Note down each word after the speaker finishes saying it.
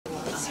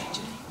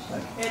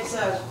It's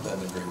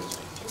Doesn't agree with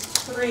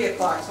me. 3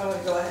 o'clock, so I'm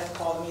gonna go ahead and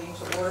call the meeting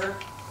to order.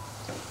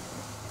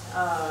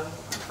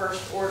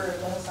 First order of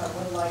business, I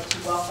would like to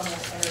welcome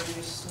and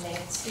introduce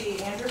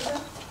Nancy Anderson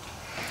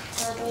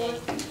to our board.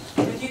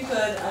 If you could,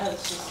 I know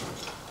this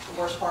is the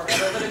worst part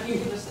of it, but if you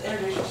could just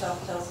introduce yourself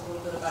and tell us a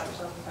little bit about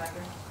yourself and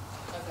background.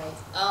 Okay,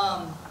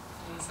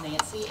 my name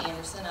is Nancy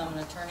Anderson. I'm an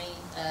attorney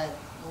at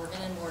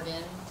Morgan &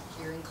 Morgan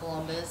here in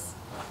Columbus.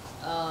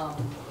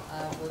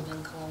 I've lived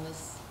in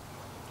Columbus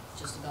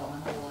just about my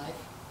whole life.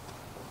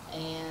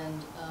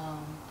 And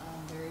I'm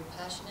very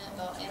passionate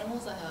about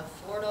animals. I have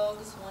 4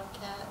 dogs, 1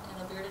 cat,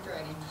 and a bearded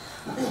dragon.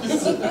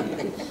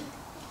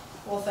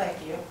 Well,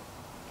 thank you.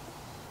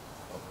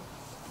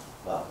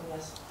 Welcome,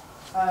 yes.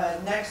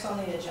 Next on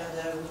the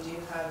agenda, we do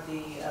have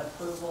the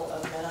approval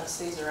of minutes.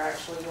 These are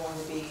actually going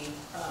to be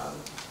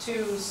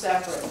 2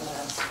 separate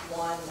minutes.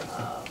 One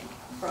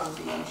from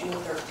the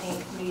June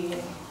 13th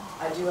meeting.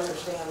 I do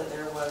understand that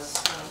there was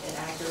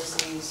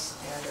inaccuracies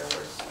and there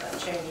were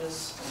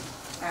changes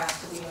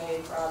asked to be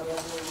made. Robbie, I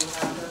believe you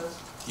have those.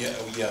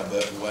 Yeah,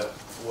 but what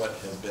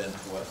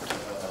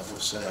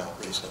was sent out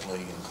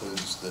recently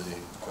includes the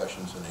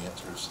questions and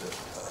answers that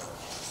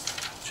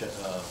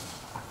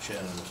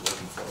Shannon was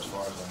looking for. As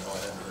far as I know, I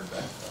hadn't heard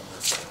back from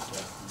her,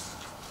 but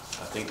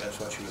I think that's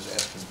what she was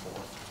asking for.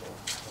 So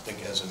I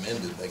think as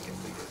amended, they can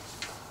be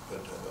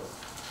put to a vote.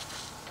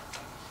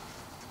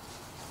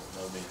 I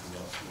don't know anything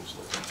else she was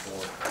looking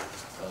for.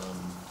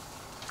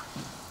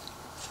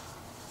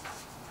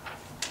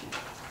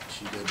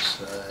 She did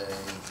say.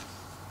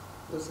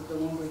 Was it the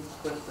one with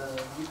the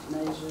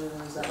euthanasia?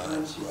 Is that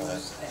one she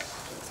was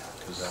after?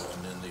 Because that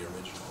wasn't in the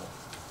original.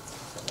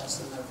 That's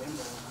in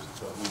November.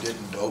 But we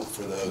didn't vote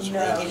for those.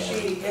 No,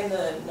 originally. in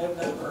the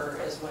November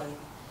is when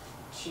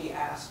she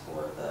asked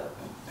for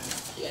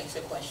She asked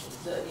a question.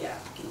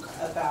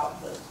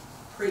 about the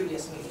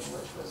previous meeting,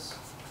 which was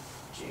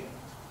June.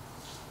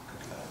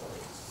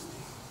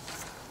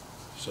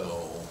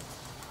 So,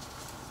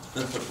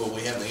 but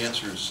we have the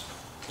answers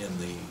in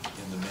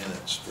the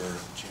minutes for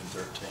June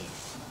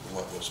 13th,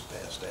 what was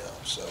passed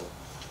out. So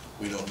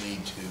we don't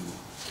need to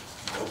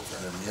vote for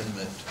an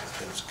amendment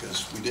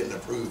because we didn't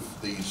approve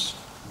these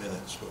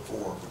minutes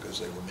before because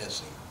they were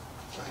missing.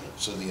 Right.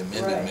 So the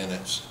amended Right.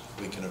 minutes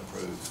we can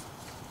approve.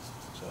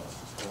 So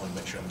I want to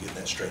make sure I'm getting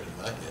that straight in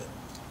my head.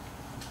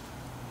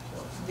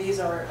 So,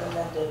 These are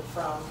amended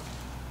from,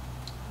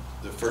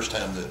 the first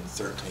time that the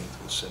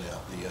 13th was sent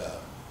out, the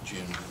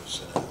June was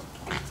sent out,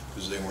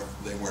 because they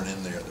weren't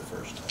in there the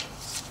first time,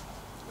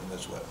 and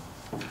that's what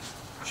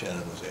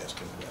Shannon was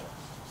asking about.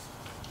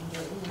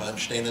 Am I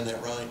understanding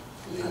that right?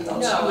 I thought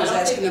No, she was I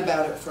don't asking think-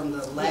 about it from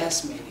the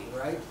last meeting,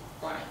 right?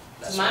 Right.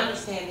 That's To my right.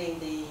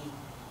 understanding,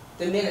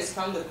 the minutes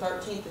from the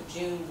 13th of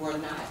June were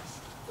not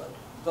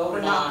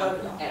voted not on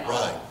voted on. at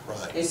all.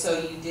 Right. And so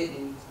you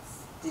did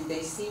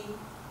they see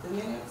the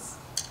minutes?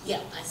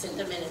 Yeah, I sent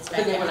the minutes back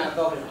But they were out.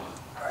 not voted on.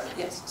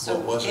 yes, so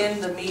What was it? in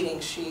the meeting,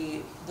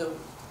 she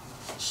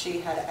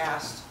had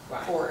asked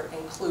Right. for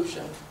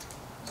inclusion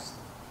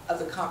of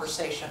the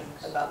conversation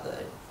about the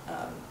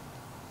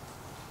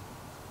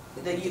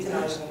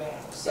euthanizing of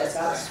animals. So That's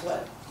that's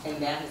correct. what, And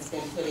that has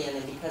been put in,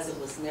 and because it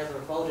was never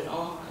voted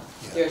on,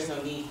 Yeah. there's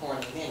no need for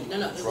an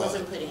amendment. No, it Right.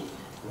 wasn't put in yet.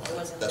 It Right.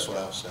 wasn't That's put what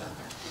in. I was saying.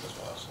 Okay. That's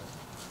what I was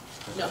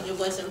saying. No, it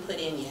wasn't put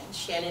in yet.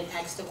 Shannon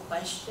asked a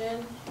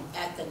question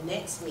at the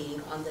next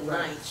meeting on the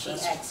Right. 9th. She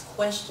asked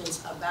questions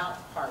about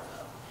Parvo.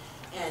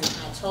 And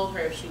I told her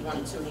if she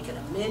wanted to make an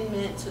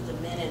amendment to the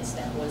minutes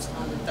that was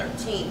on the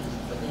 13th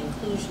for the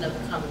inclusion of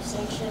the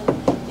conversation,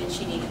 then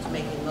she needed to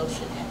make a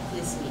motion at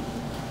this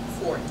meeting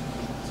for it.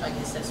 So I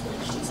guess that's what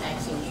she's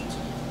asking you to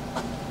do.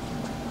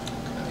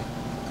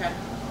 Okay?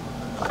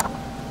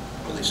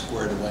 Really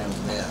squared away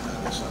on that.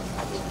 I guess I'm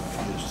a little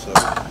confused.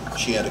 So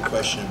she had a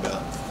question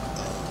about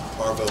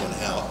Parvo and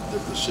how the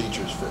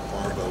procedures for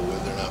Parvo,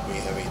 whether or not we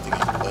have anything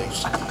in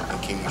place.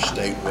 And can you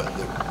state what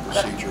the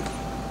procedure?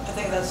 I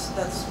think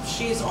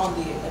she's on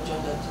the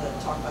agenda to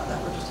talk about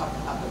that. We're just talking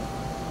about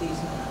these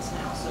minutes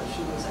now. So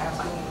she was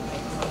asking you to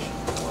make a motion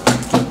for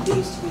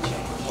these to be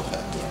changed.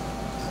 Okay. Yeah.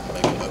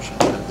 Make a motion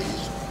that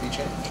these be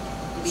changed.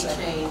 Be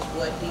changed,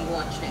 what do you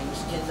want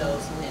changed in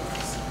those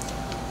minutes?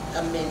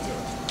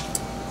 Amended.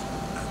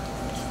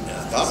 Now,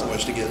 I thought it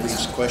was to get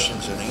these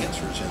questions and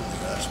answers in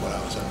there. That's what I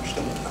was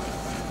understanding.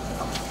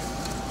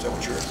 Is that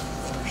what you're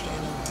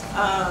understanding?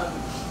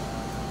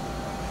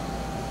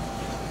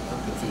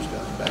 I'm confused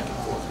going back and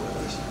forth with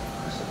this.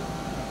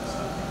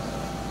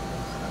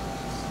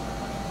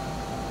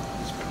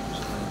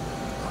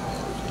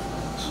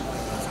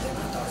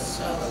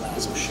 So,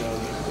 It will show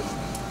that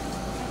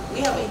we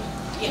have a,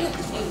 yeah,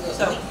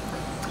 So-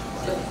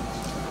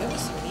 there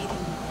was a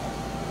meeting.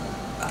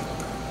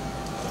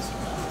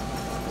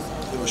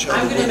 it will show.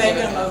 I'm that going to we-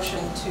 make a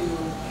motion to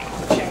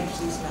change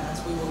these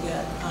minutes. We will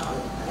get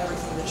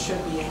everything that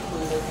should be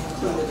included in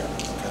these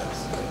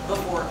minutes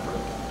before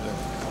approval.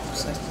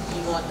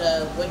 You want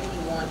what do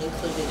you want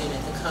included in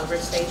it? The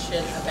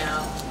conversation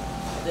about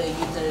the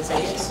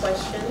euthanization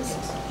questions?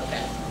 Yes.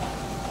 Okay.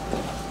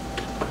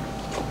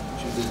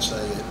 She did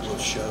say it will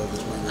show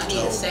that we were I need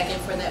a told.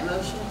 second for that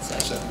motion. So,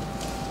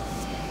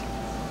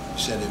 you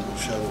said it will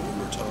show that we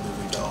were told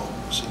every dog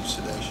receives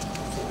sedation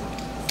before.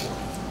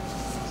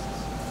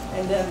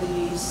 And then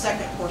the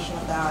second portion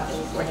of that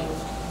is getting.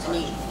 I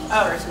need each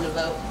Oh. person to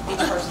vote. Each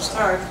person,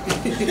 sorry,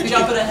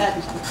 jumping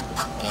ahead.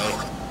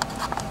 Aye.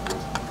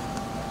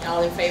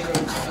 All in favor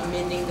of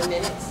amending the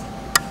minutes?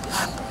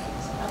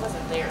 I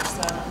wasn't there,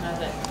 so I don't know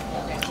that,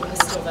 Okay. can we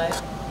still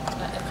vote?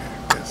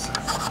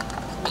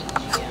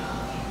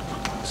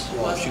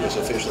 Well, she was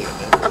officially a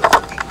member. So,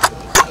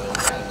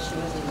 Right, she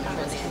wasn't even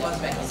before then, that was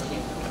back in the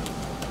day.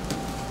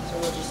 So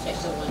we'll just take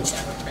the ones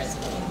that were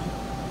present.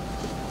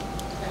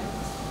 Okay.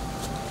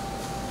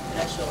 Did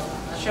I show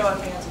up? Show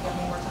of hands again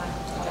one more time.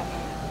 Okay.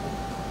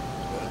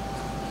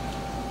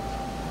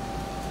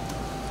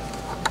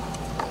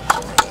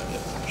 sorry, I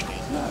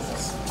didn't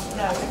understand.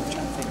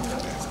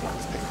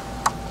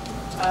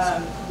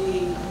 The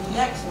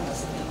next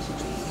ones that need to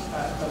be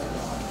voted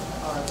on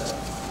are the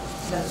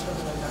minutes for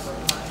the November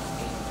 9th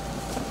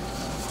meeting.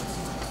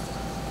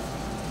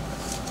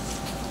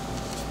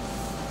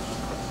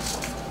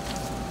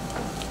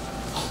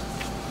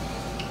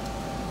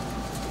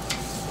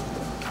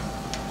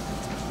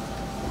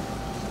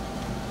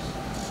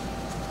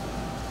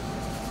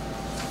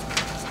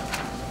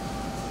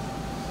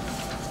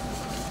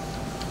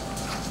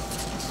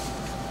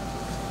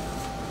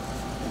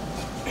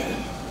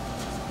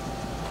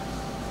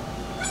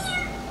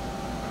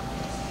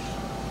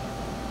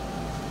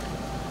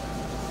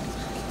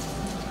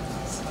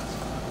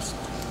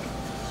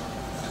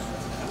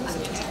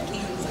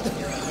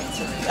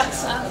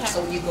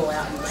 So you go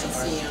out and you might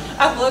see them.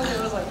 I looked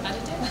and was like, I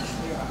did too.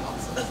 They're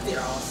awesome. They're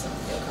awesome.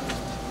 They'll come.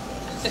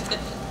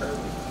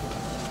 Perfect.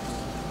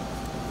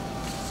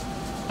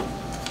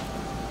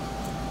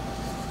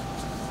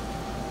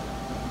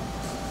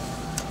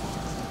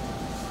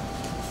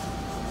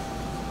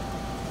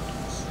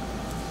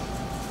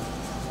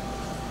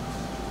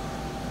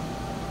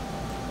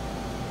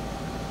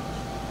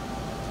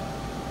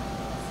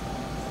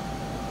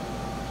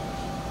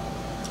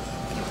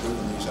 In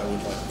approving these, I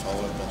would like to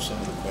follow up on some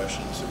of the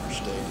questions that were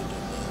stated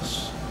in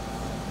this.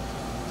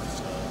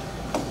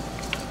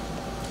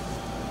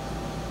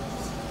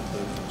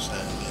 Including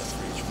signing in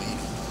for each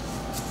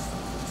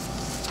meeting.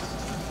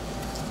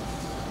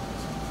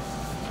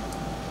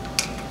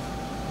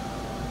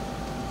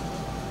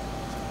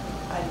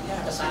 I,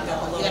 yeah, The speak up a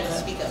bylaw. little You have to bit.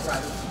 speak up,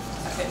 Roger.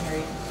 I couldn't hear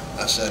you.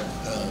 I said,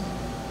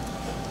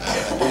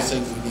 I do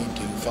think we need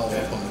to follow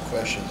up on the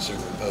questions that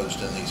were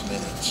posed in these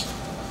minutes.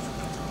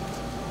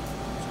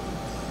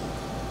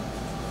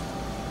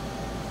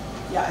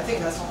 Yeah, I think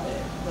that's on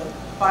the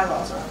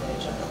bylaws are on the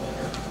agenda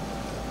later.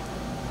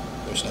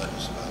 It's not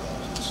just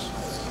bylaws, it's.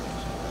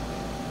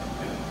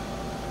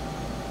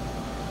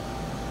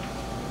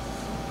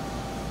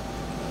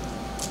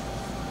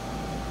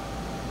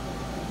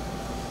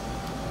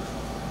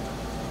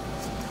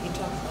 You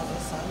talked about the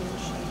sign-in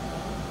sheet.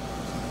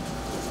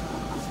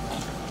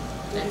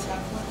 That's it.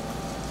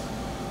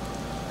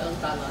 Those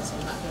bylaws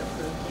are not been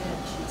approved yet.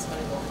 She's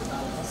gonna go over the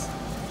bylaws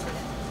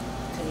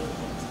today.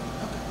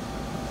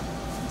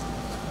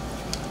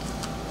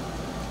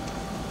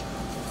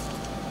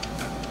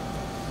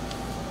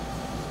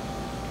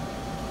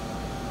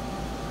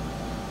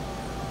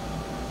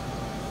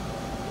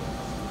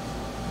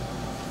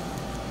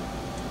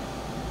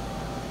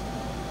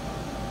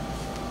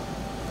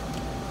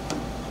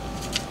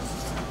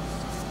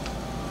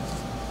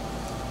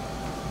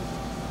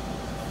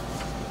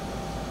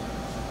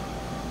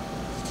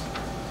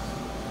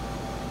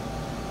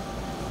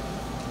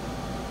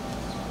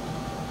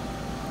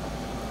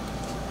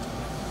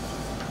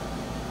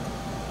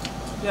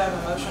 Do you have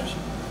a motion?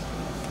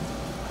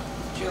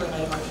 Julie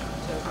made a motion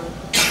to approve.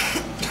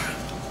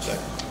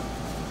 Second.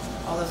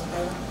 All those in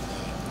favor?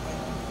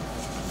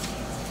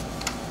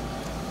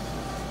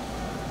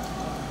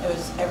 It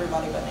was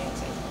everybody but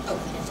Nancy. Oh,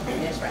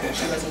 that's right.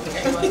 She wasn't It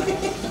here. wasn't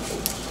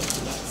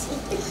Nancy.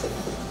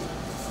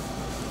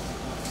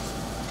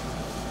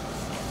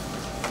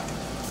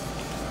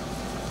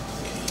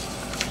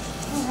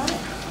 All right.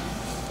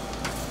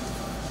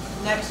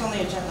 Next on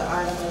the agenda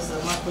item is the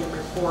monthly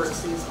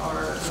reports. These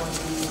are going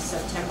to be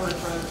September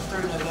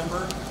through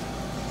November.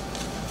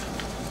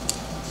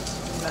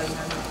 Anybody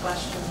have any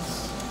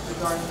questions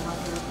regarding the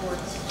monthly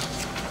reports?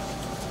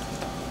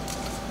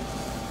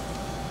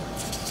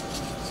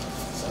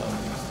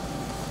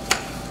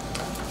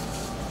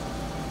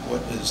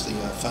 What is the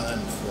fine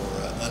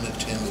for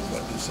unattended,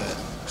 what does that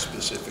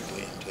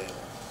specifically entail?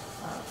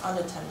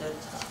 Unattended.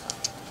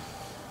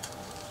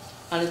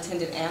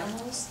 Unattended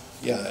animals?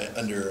 Yeah,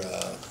 under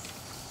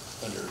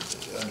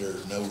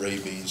no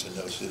rabies and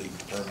no city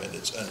permit,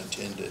 it's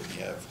unattended,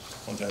 you have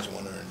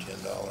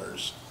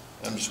 $1,110.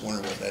 I'm just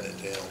wondering what that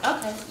entails.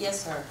 Okay,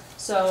 yes, sir.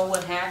 So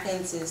what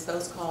happens is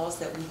those calls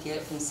that we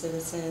get from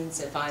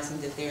citizens advising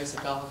that there's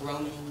a dog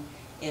roaming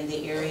in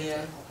the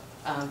area,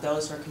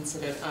 those are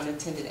considered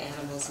unattended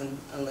animals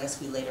unless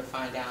we later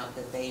find out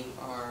that they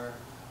are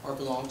or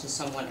belong to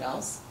someone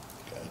else.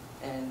 Okay.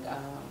 And,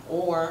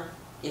 or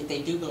if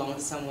they do belong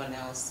to someone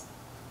else,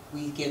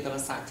 we give them a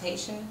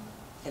citation,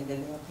 and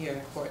then they appear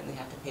in court and they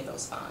have to pay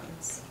those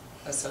fines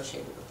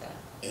associated with that.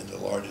 And the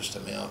largest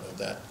amount of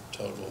that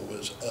total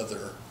was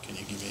other. Can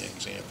you give me an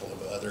example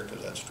of other?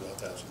 Because that's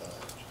 $12,000.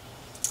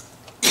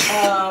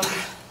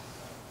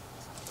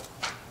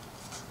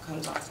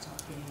 Comes off the top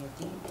of your head,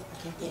 Dean? I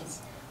can't think.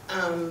 Yes.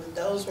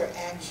 Those were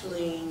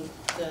actually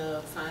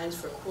the fines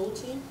for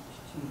cruelty.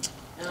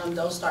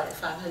 Those start at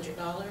 $500.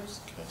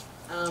 Okay.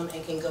 And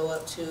can go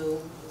up to,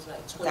 it was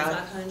like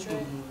 2,500.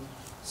 Mhm.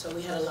 So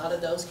we had a lot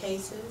of those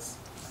cases.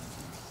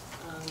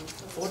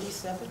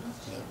 47?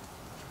 Yeah.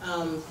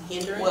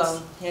 Hindrance,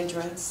 Well,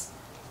 hindrance,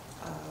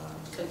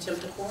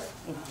 contempt of court.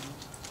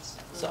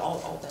 So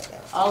all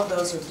that. all of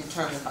those are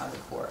determined by the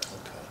court.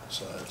 Okay,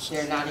 so it's.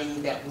 They're not any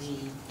that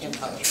we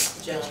impose.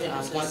 Judge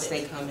Henderson Once said-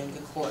 they come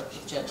into court,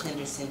 Judge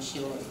Henderson, she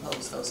will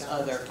impose those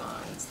other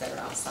fines that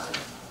are outside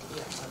of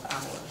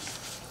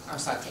our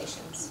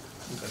citations.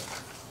 Okay.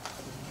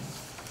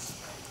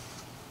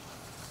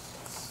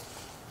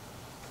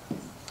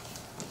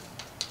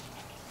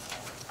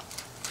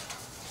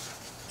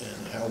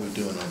 And how are we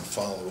doing on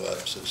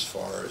follow-ups as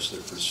far as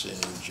the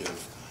percentage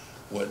of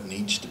what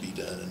needs to be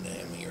done in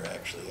NAMI are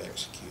actually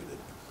executed?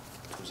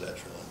 Because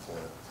that's real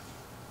important.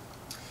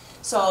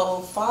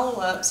 So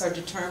follow-ups are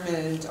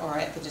determined or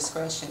at the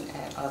discretion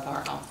of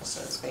our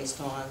officers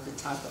based on the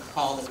type of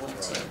call they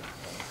went to. Right.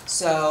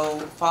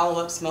 So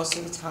follow-ups most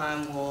of the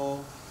time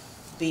will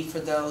be for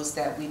those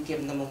that we've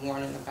given them a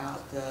warning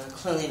about the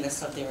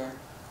cleanliness of their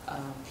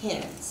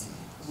pens.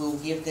 We'll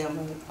give them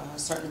a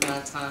certain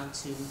amount of time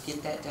to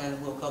get that done.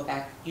 We'll go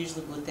back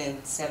usually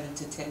within 7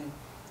 to 10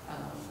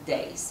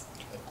 days.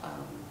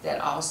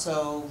 That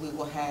also, we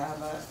will have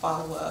a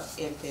follow-up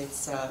if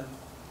it's an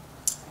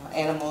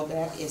animal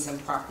that is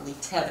improperly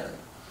tethered.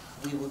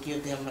 We will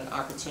give them an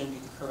opportunity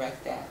to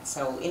correct that.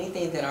 So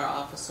anything that our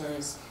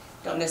officers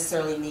don't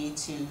necessarily need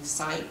to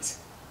cite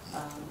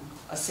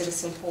a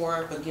citizen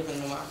for, but giving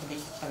them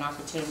an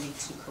opportunity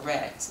to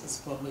correct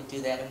is when we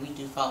do that, and we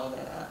do follow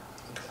that up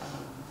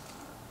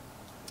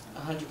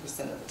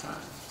 100% of the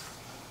time.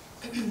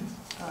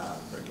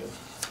 Very good.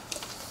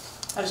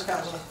 I just kind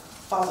of want to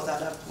follow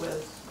that up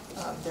with,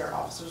 their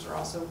officers are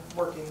also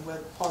working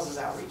with Pause's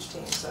outreach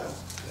team, so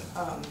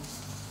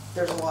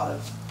there's a lot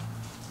of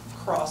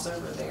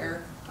crossover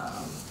there.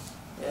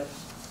 If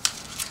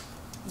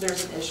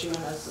there's an issue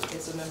and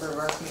it's a member of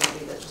our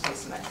community that just needs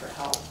some extra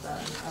help,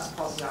 then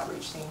Pause's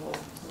outreach team will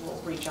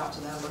reach out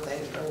to them, or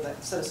the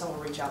citizen will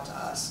reach out to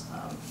us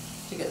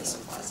to get the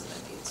supplies that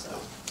they need, so.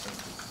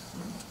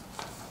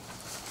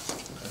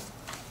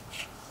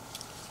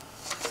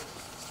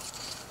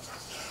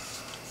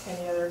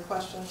 Any other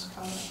questions,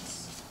 comments?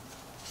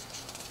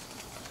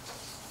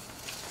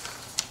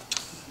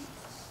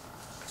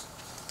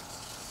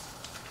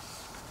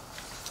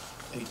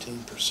 $18.1%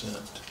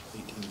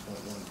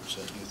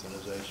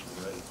 euthanization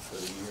rate for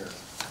the year.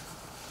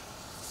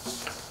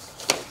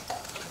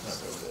 Not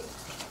real good.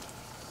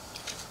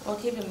 Well,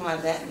 keep in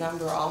mind that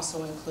number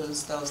also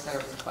includes those that are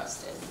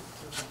requested.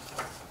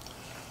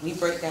 We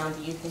break down the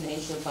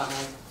euthanasia by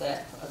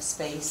that of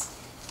space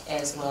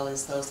as well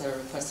as those that are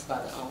requested by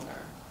the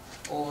owner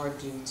or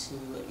due to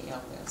an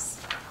illness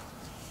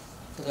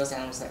for those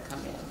animals that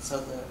come in.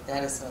 So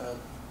that is a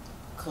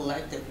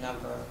collective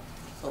number,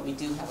 but we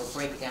do have a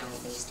breakdown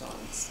based on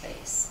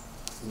space.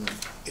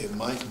 It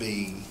might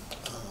be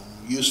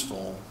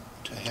useful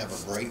to have a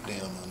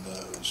breakdown on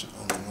those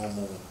on a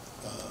normal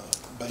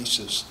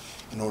basis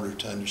in order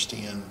to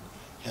understand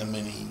how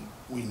many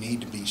we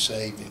need to be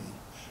saving.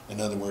 In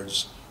other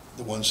words,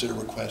 the ones that are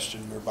requested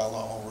are by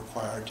law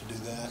required to do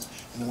that,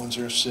 and the ones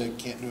that are sick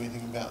can't do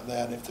anything about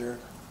that if they're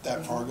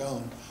that far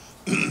gone.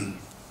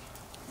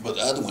 But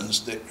the other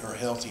ones that are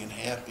healthy and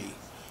happy,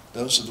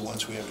 those are the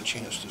ones we have a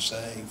chance to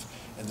save,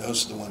 and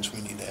those are the ones we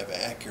need to have an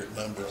accurate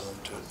number on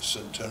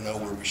to know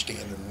where we stand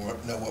and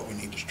know what we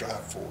need to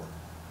strive for.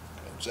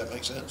 Okay. Does that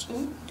make sense?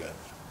 Mm-hmm. Okay.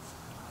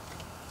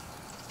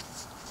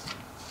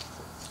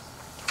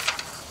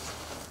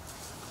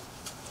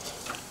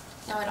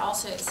 Now,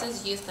 it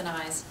says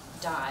euthanized,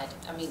 died.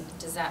 I mean,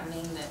 does that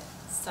mean that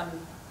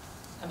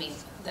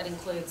that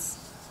includes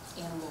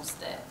animals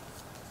that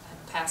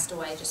have passed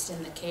away just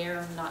in the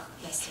care, not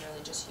necessarily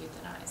just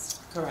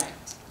euthanized?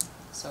 Correct.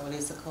 So it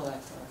is a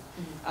collective.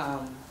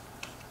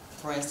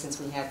 For instance,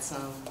 we had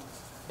some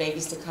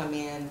babies to come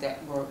in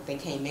they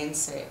came in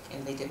sick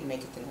and they didn't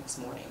make it the next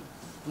morning.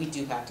 We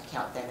do have to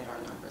count that in our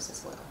numbers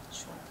as well.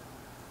 Sure.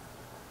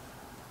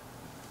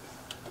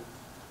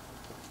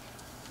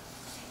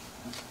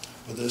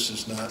 But this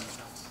is not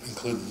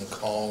including the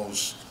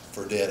calls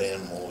for dead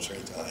animals or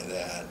anything like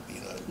that, you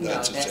know. No,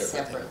 That's a that's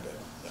separate separate. thing.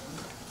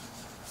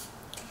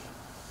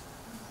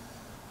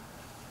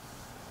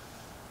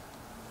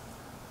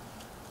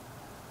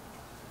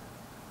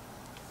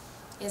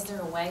 Is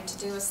there a way to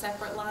do a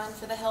separate line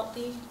for the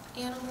healthy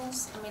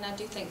animals? I mean, I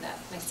do think that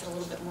makes it a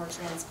little bit more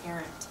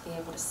transparent to be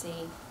able to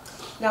see.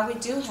 Now, we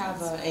do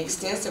have an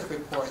extensive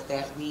report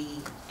that we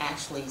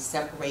actually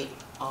separate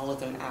all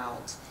of them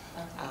out.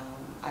 Okay.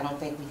 I don't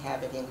think we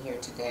have it in here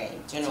today.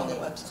 Generally, on the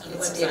website. On the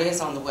It website.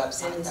 is on the And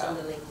website it's on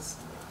the though. links.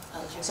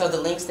 So the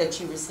links that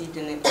you received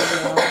in the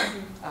email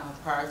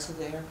prior to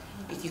there,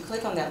 if you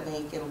click on that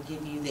link, it'll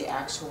give you the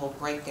actual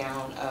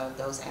breakdown of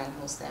those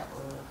animals that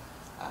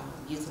were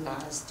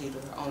euthanized due to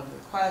their own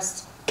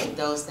request,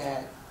 those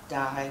that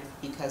died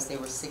because they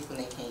were sick when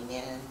they came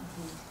in,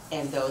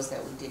 and those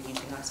that we did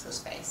euthanize for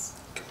space.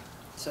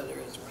 So there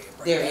is really a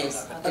breakdown There is,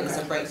 of it. it is a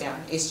Okay.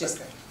 breakdown. It's just,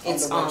 Okay.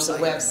 it's on the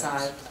right now.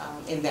 website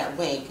in that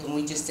link, and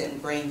we just didn't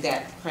bring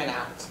that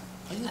printout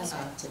Okay.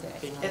 today.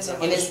 Been on It's a the-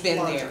 And it's been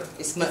there, larger.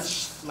 it's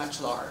much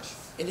large,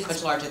 It is-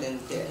 much larger than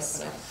Yeah,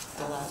 this.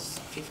 but the last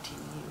 15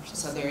 years.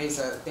 So there is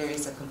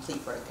a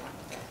complete breakdown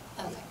of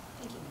that. Okay,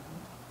 thank you.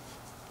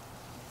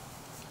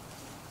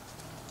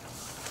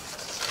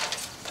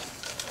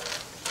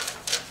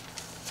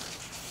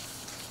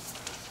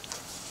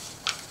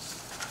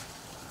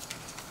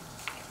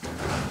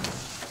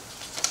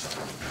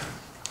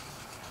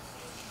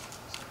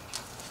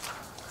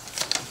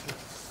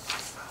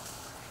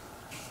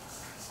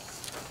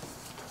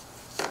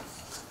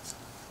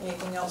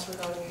 Anything else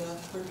regarding the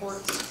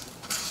reports?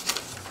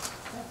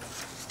 Okay.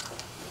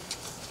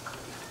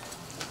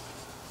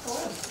 Go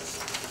ahead.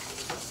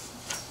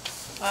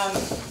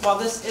 While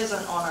this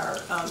isn't on our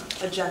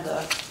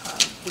agenda,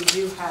 we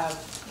do have,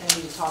 and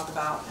need to talk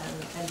about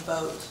and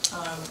vote,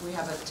 we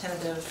have a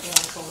tentative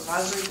Animal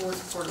Advisory Board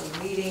quarterly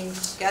meeting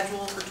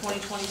scheduled for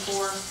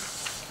 2024.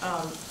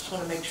 Just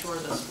want to make sure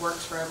this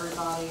works for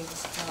everybody,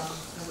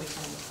 and we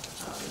can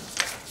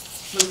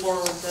move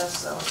forward with this.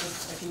 So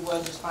if you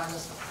would, just find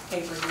this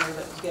paper here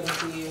that was given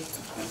to you.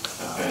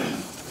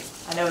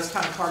 I know it's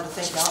kind of hard to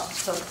think about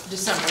till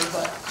December,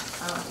 but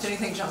if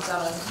anything jumps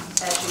out at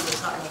you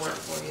that's not going to work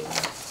for you,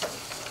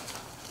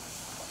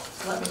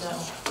 then let me know.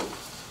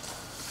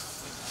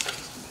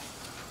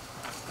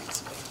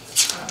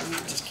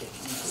 Just kidding.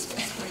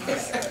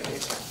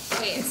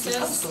 Okay, it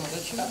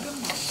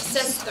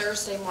says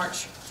Thursday,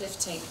 March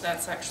 15th,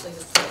 that's actually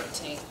the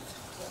 14th.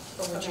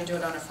 Or would you do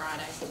it on a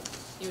Friday?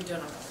 You would do it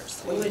on a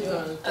Thursday? We would do it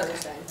on Okay.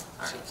 Thursday.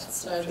 All right, that's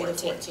So it'd be the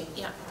 14th. 14th.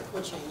 Yeah.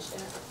 We'll change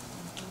that.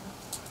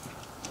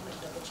 I'm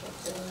gonna double check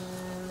that.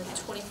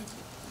 The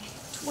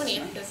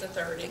 20th is the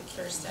third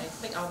Thursday. I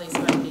think all these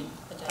might be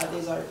the day.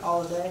 These are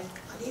all the day.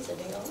 Are these a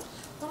day off?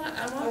 Well,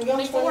 I'm Are on you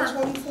on 24.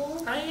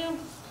 2024? I am.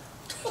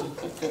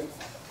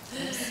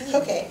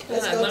 Okay,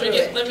 let's go Let me through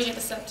get, it. let me get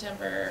the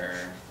September.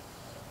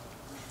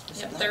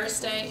 Yep,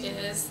 Thursday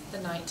is the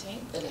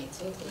 19th. The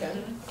 19th, okay.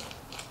 Mhm.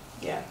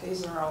 Yeah,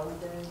 these are all the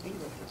days.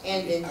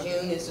 And then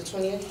June is the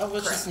 20th? Oh,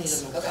 we'll just need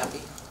a new Okay.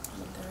 copy.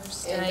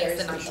 Thursday And is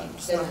the Thursday. 19th.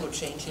 It's not gonna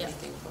change Yeah.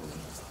 anything for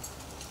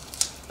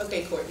me.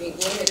 Okay, Courtney,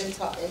 go ahead and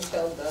talk and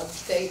tell the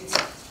dates.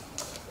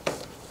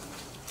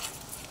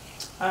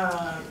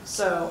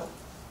 So,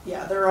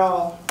 yeah, they're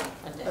all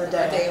A a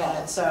day day off.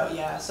 ahead. So,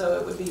 yeah, so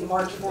it would be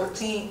March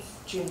 14th,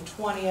 June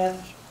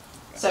 20th,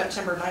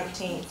 September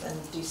 19th,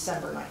 and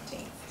December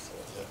 19th.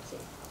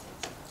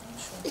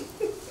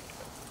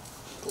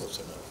 Close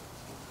enough.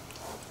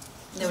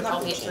 They would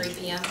all be at 3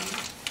 p.m.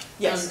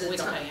 Yes. The We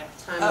don't know time- yet.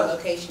 Time and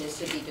location is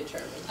to be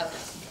determined. Okay.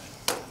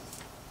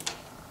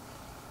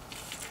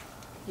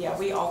 Yeah,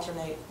 we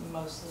alternate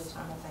most of the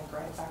time, I think,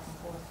 right, back and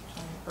forth,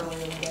 between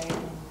early in the day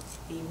and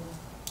evening.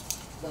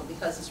 Well,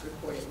 because it's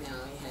recorded now,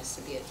 it has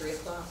to be at 3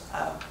 o'clock,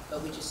 Oh,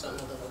 but we just don't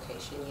know the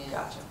location yet.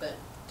 Gotcha. But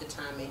the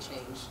time may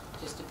change,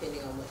 just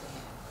depending on what they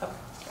have.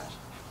 okay, gotcha.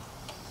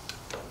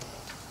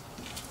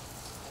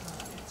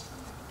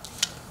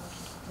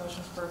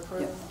 Motions for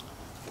approval?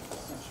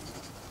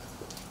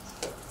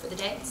 For the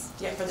dates?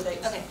 Yeah, for the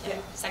dates. Okay, Yeah.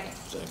 yeah, second.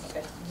 Second.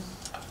 Okay.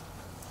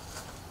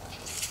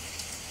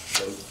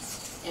 Vote.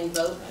 And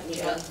vote, you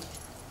Yeah. vote?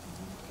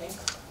 Okay.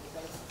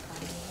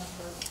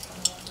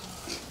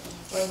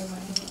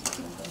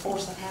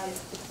 Force the habit.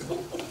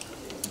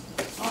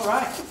 All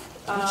right.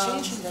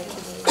 Changing that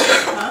today.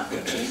 Huh?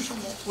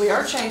 We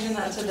are changing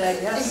that today,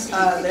 yes.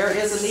 There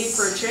is a need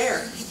for a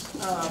chair.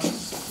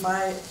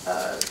 My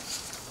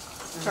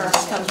term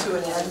has come to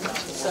an end,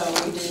 so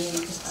we do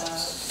need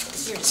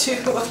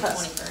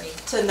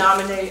to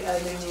nominate a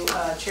new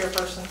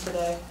chairperson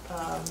today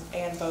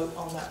and vote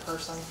on that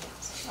person.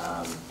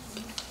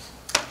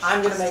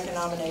 I'm going to make a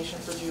nomination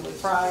for Julie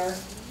Pryor.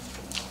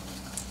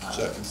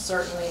 Second.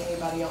 Certainly,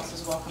 anybody else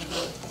is welcome to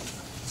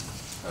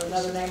throw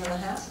another name in the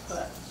hat,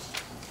 but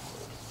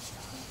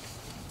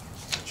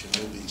Get your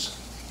newbies.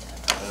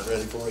 Not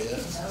ready for it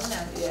yet? No,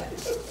 no. yeah.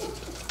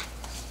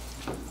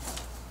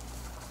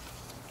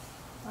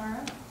 All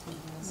right.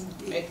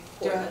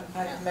 Do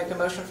I make a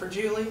motion for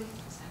Julie?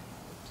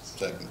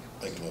 Second.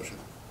 Make a motion.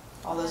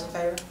 All those in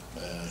favor?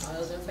 All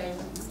those in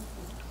favor?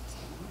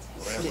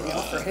 Didn't Ramrod.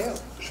 offer help.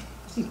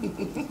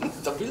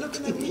 Don't be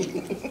looking at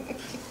me.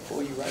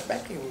 Pull you right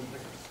back in with me.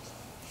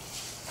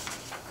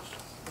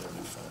 That'll be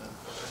fine.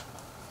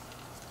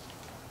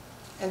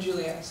 And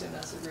Julie, I assume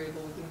that's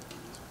agreeable with you?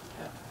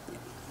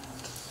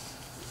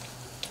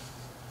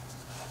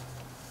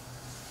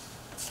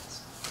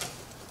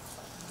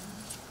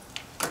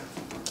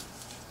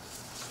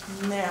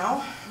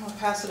 Now, I'll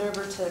pass it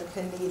over to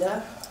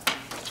Kanita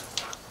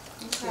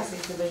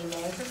HPC Division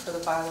Manager for the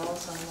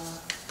bylaws and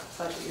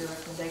budget year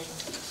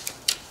recommendations.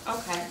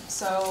 Okay,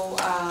 so,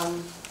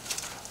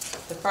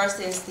 the first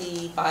is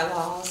the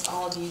bylaws.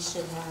 All of you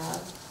should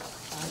have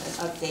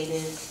an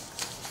updated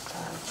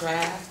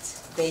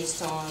draft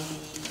based on the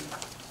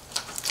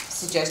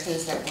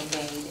suggestions that were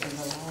made in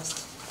the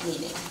last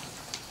meeting.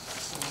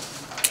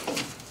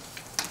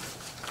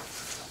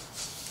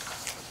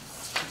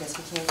 I guess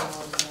we can't go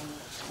over them.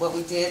 What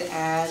we did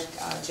add,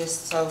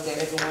 just so that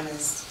everyone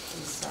is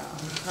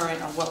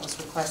current on what was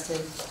requested,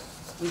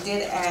 we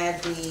did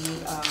add the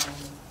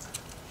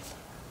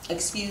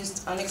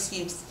unexcused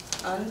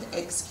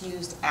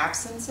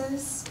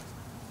absences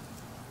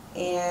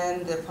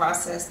and the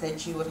process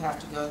that you would have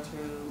to go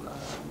through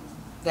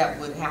that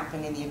would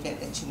happen in the event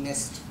that you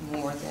missed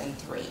more than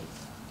 3.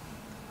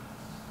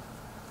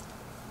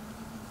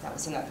 That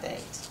was an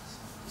update.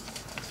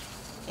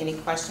 Any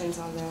questions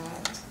on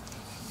that?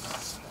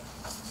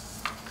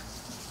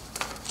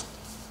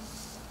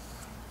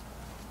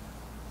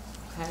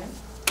 Okay.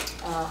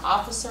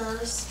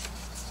 Officers,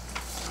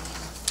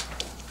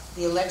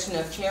 the election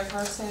of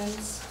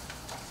chairpersons,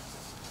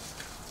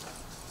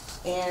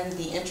 and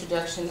the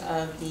introduction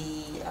of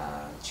the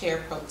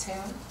chair pro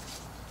tem.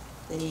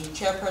 The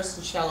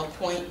chairperson shall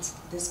appoint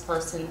this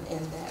person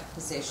in that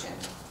position.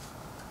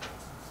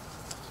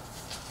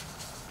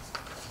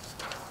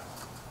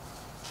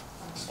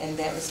 And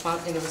that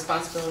the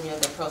responsibility of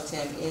the pro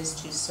tem is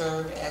to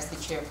serve as the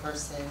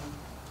chairperson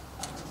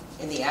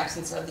in the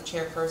absence of the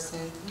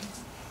chairperson,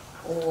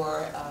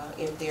 or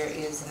if there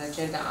is an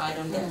agenda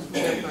item that the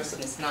chairperson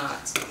is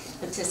not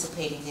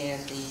participating in,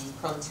 the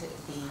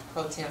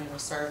pro tem will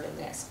serve in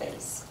that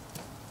space.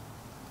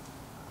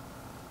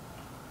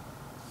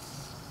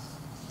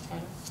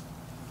 Okay.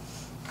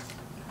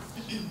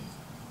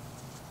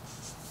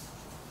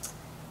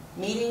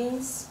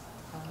 Meetings,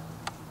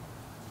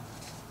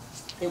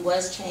 it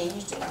was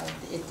changed.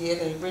 It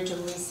did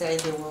originally say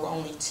there were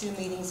only 2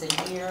 meetings a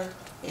year.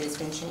 It has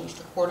been changed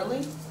to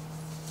quarterly.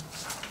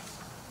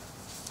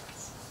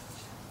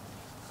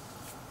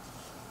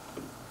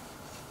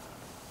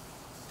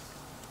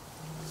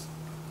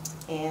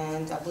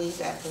 And I believe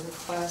at the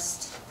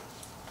request,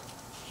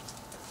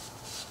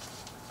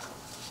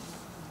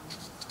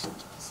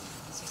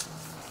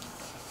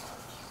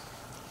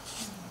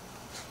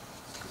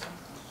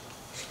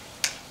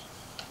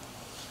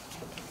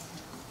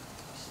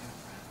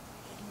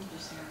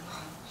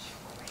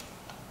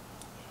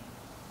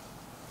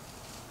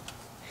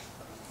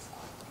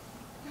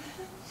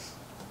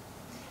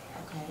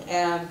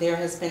 there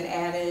has been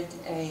added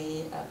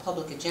a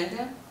public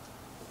agenda.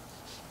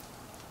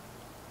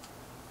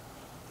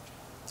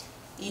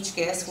 Each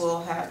guest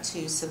will have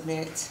to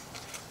submit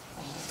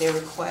their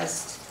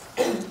request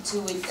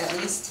at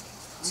least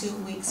 2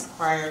 weeks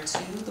prior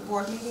to the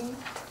board meeting,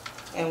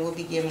 and will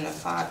be given a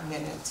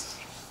 5-minute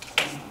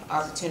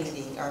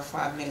opportunity, or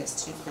 5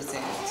 minutes to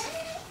present,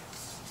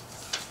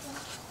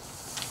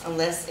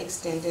 unless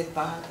extended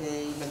by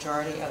the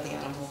majority of the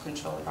Animal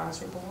Control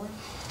Advisory Board.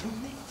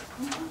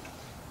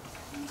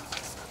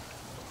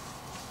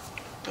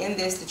 In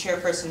this, the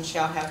chairperson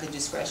shall have the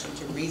discretion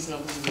to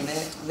reasonably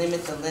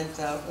limit the length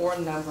of or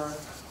number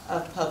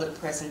of public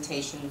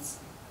presentations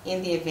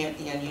in the event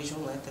the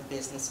unusual length of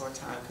business or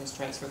time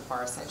constraints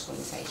require such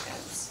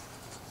limitations.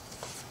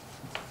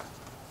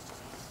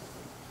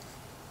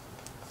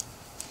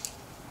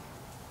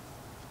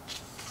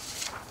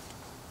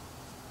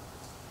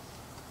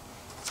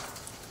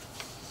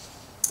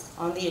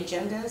 On the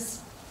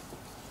agendas,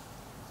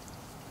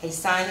 a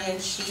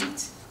sign-in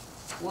sheet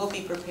will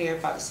be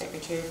prepared by the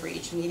secretary for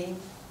each meeting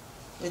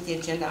with the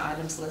agenda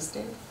items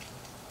listed.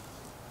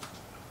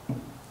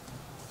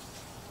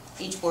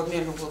 Each board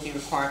member will be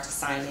required to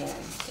sign in.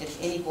 If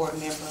any board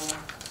member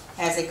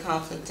has a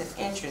conflict of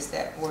interest,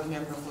 that board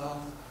member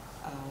will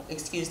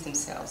excuse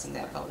themselves in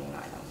that voting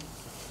item.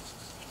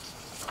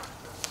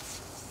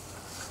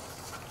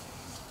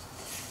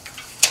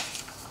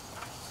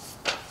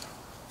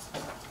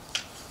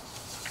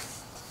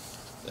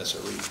 That's a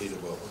repeat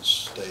of what was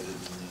stated in the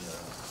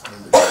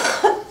membership,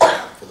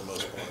 for the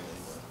most part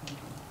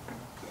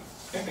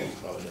anyway.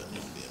 Probably doesn't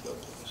need to be in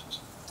both places.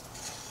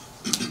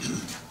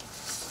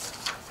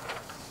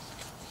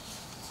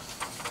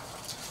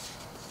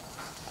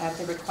 At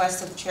the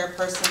request of the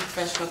chairperson,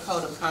 professional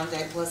code of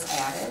conduct was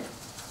added.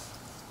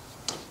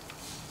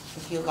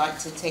 If you'd like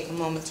to take a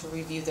moment to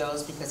review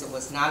those, because it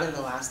was not in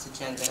the last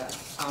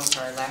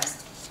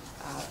last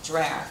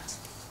draft.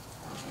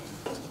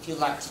 If you'd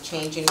like to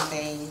change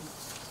anything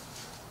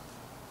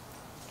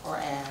or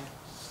add.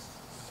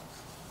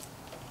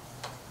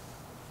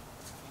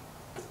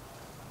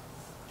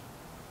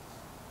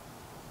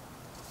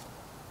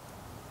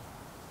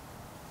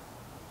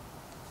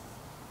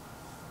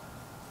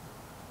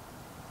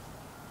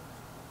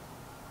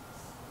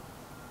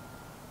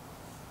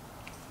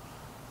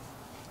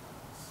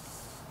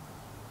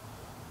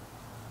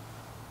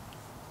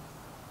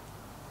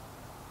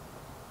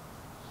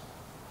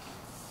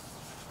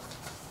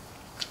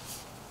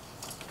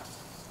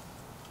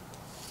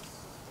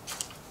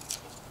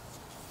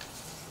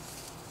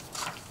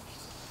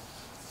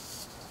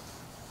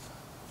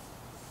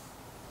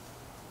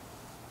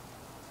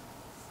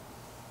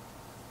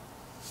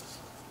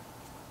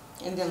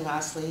 And then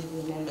lastly,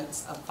 the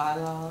amendments of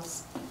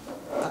bylaws.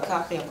 A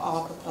copy of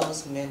all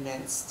proposed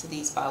amendments to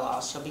these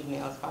bylaws shall be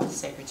mailed by the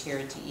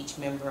secretary to each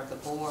member of the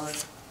board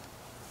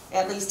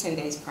at least 10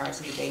 days prior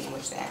to the date in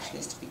which the action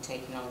is to be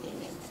taken on the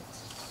amendment.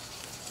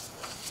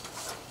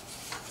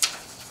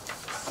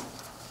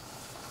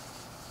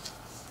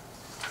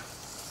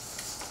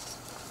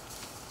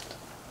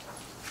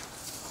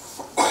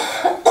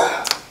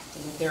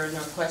 And if there are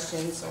no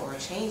questions or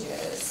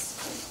changes,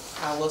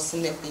 I will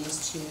submit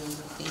these to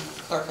the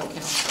clerk of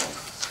council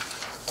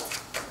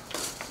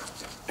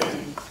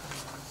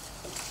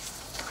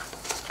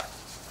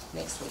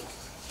next week.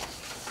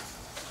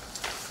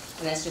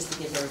 And that's just to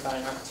give everybody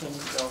an opportunity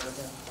to go over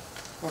them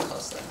more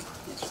closely.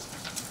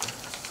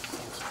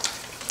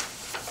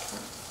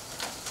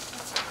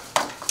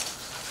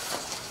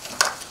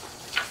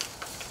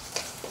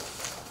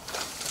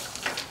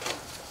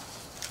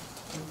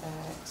 In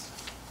fact,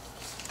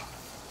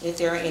 if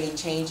there are any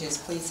changes,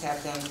 please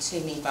have them to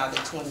me by the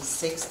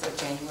 26th of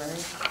January,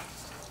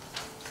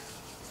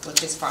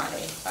 which is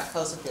Friday, by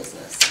close of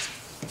business.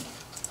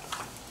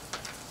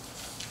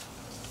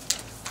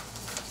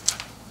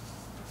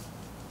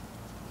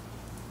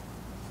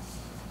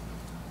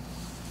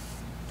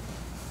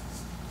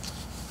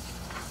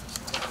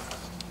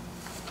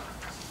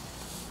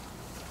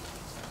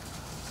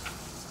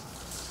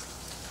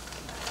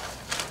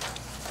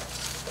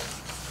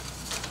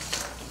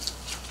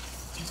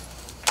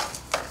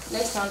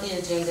 Next on the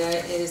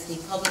agenda is the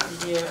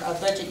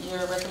budget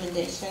year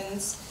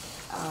recommendations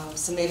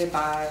submitted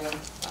by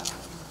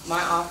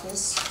my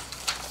office.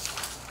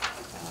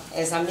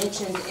 As I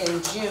mentioned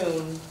in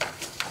June,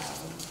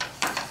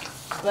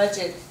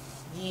 budget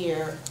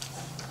year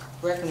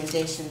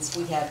recommendations,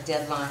 we have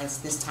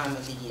deadlines this time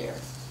of the year.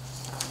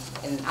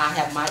 And I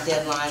have my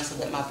deadline so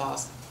that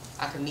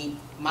I can meet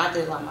my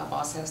deadline, my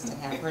boss has to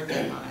have her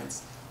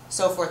deadlines,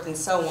 so forth and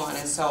so on.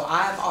 And so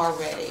I've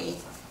already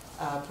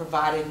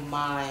provided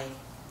my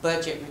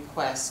budget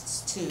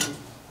requests to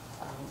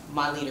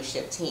my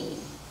leadership team.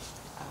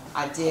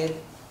 I did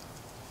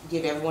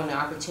give everyone an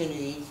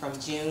opportunity from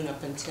June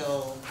up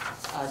until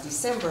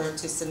December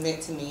to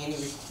submit to me any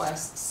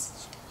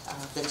requests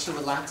that you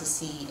would like to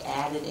see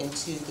added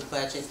into the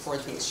budget for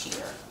this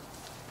year.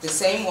 The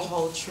same will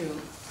hold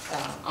true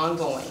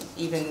ongoing,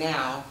 even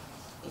now.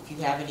 If you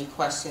have any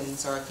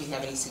questions or if you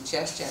have any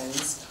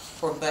suggestions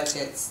for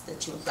budgets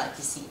that you would like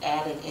to see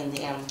added in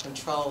the animal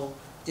control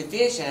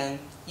division,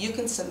 you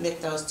can submit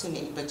those to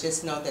me, but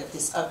just know that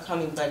this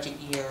upcoming budget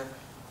year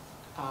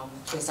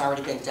has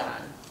already been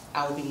done.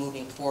 I will be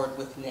moving forward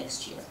with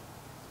next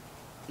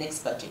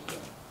budget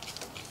year.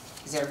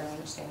 Does everybody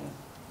understand?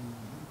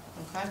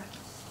 Okay.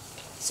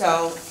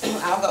 So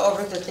I'll go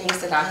over the things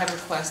that I have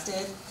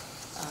requested.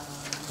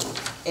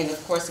 And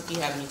of course, if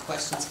you have any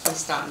questions, please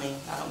stop me.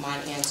 I don't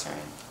mind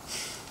answering.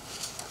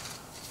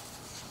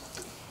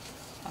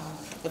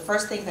 The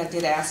first thing I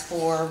did ask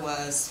for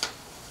was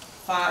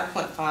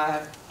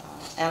 5.5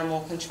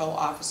 animal control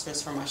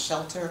officers for my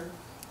shelter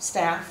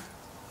staff.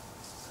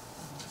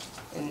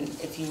 And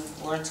if you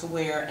weren't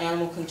aware,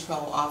 animal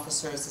control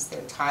officers is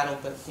their title,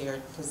 but their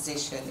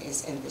position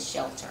is in the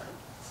shelter.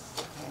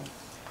 Okay?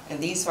 And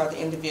these are the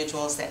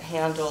individuals that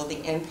handle the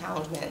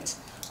impoundment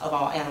of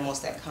all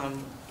animals that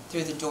come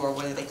through the door,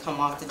 whether they come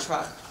off the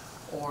truck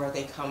or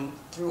they come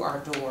through our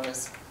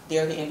doors.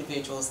 They're the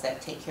individuals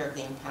that take care of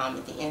the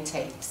impoundment, the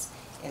intakes,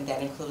 and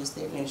that includes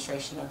the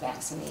administration of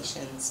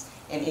vaccinations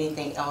and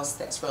anything else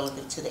that's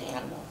relative to the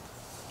animal.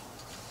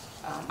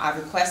 I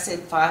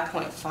requested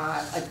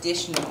 5.5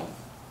 additional,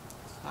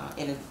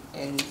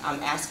 and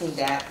I'm asking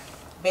that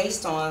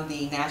based on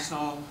the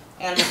National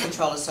Animal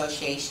Control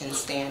Association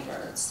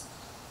standards.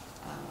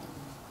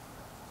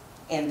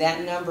 And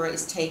that number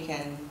is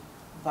taken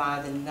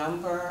by the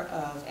number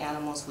of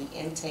animals we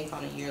intake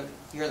on a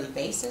yearly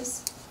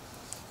basis,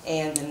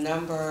 and the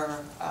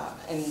number,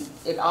 and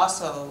it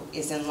also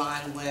is in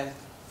line with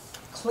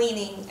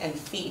cleaning and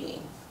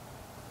feeding.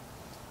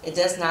 It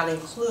does not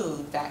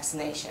include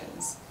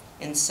vaccinations.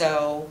 And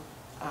so,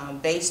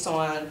 based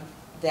on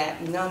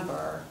that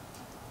number,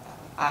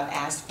 I've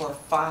asked for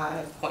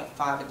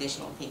 5.5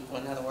 additional people.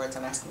 In other words,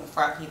 I'm asking for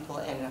 5 people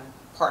and a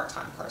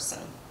part-time person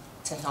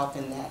to help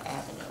in that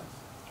avenue.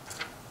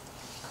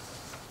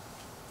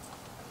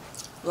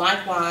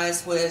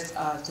 Likewise, with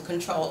the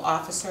control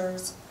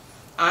officers,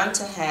 I'm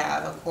to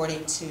have,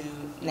 according to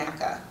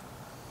NACA,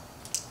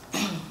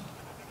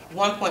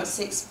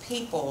 1.6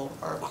 people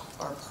or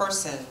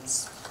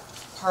persons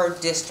per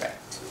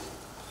district.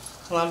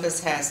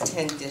 Columbus has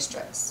 10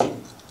 districts.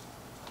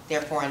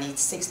 Therefore, I need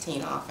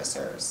 16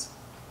 officers.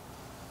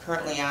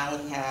 Currently, I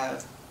only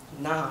have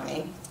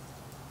 9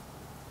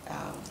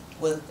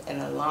 with an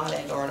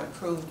allotted or an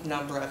approved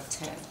number of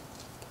 10.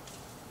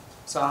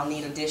 So I'll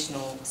need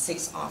additional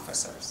 6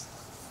 officers.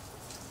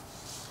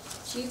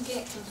 Do you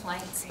get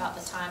complaints about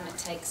the time it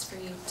takes for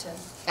you to?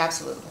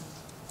 Absolutely.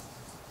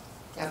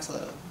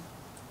 Absolutely.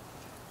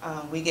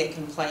 We get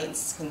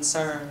complaints,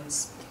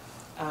 concerns,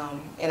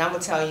 and I'm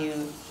going to tell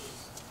you,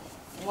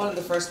 one of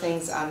the first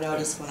things I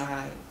noticed when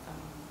I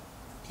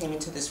came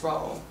into this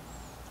role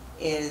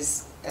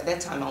is, at that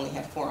time, I only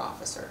had 4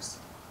 officers.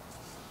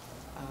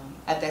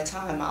 At that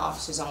time, my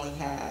officers only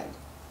had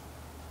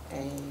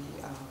a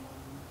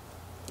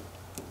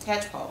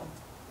catch pole.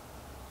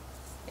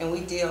 And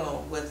we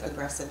deal with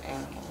aggressive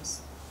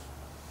animals.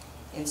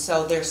 And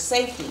so their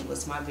safety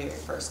was my very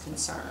first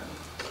concern.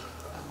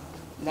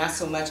 Not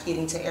so much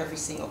getting to every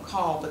single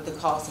call, but the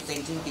calls that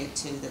they do get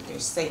to, that they're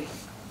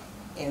safe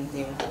in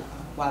there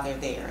while they're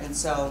there. And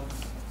so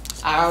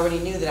I already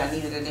knew that I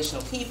needed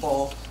additional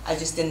people, I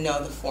just didn't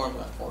know the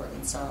formula for it,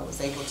 and so I was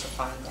able to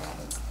find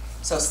that.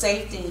 So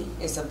safety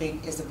is a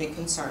big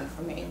concern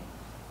for me,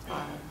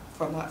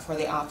 for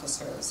the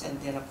officers,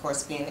 and then of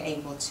course being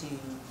able to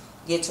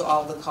get to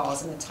all the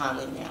calls in a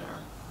timely manner.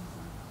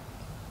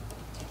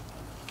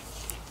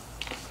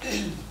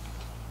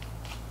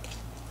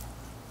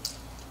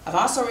 I've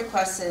also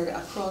requested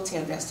a cruelty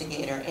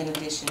investigator in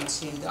addition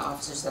to the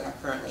officers that I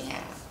currently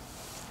have.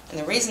 And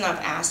the reason I've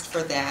asked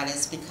for that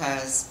is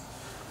because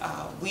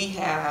we've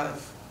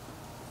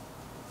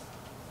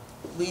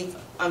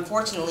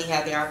unfortunately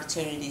had the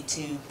opportunity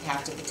to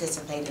have to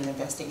participate in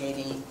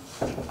investigating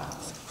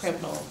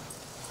criminal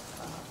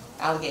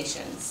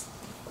allegations,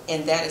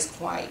 and that is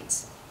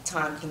quite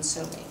time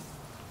consuming.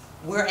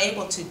 We're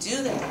able to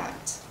do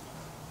that,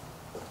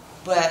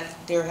 but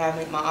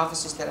my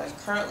officers that I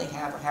currently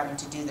have are having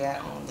to do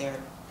that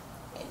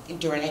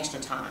during extra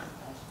time.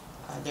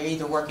 They're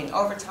either working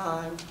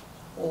overtime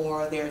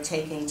or they're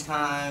taking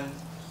time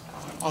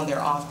on their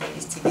off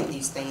days to get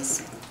these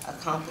things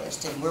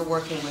accomplished. And we're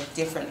working with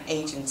different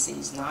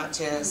agencies, not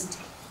just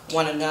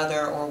one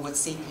another or with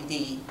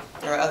CPD.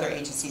 There are other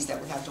agencies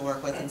that we have to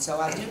work with, and so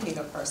I do need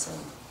a person,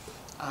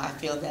 I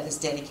feel, that is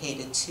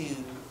dedicated to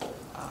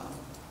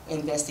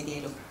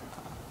investigative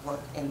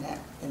work in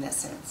that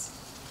sense.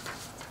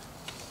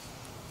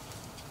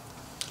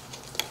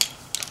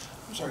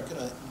 I'm sorry, could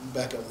I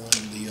back up one?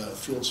 The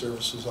field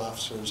services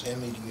officers, how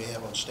many do you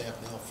have on staff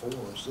now? 4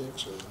 or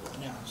 6 or what?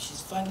 No,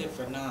 she's funded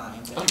for 9,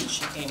 but when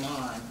she came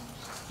on,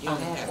 you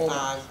only I have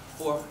have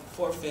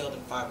 4 field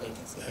and 5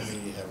 vacancies. How many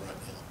do you have right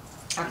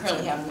now? I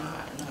currently have 9.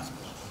 No.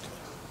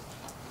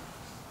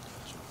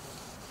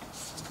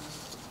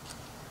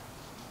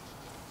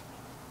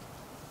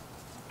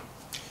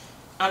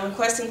 I'm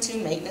requesting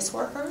 2 maintenance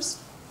workers.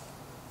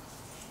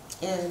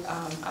 And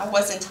I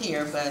wasn't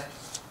here, but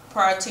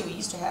prior to, we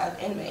used to have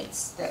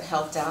inmates that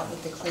helped out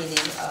with the cleaning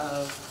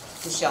of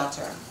the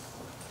shelter.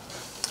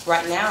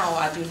 Right now,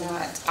 I do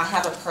not. I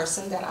have a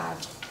person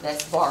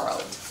that's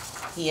borrowed.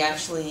 He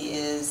actually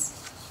is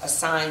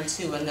assigned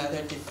to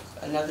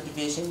another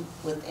division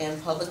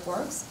within Public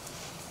Works,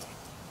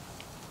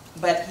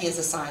 but he is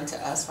assigned to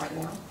us right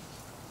now.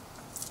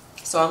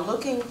 So I'm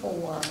looking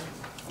for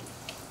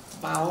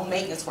my own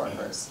maintenance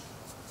workers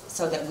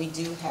so that we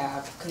do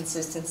have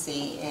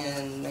consistency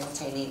in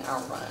maintaining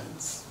our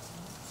runs.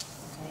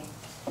 Okay.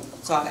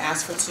 So I've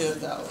asked for 2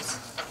 of those.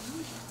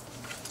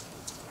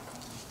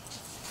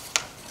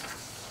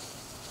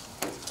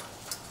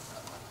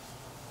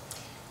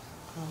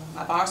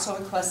 I've also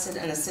requested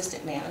an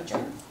assistant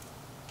manager.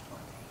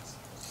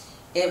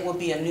 It will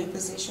be a new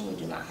position. We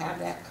do not have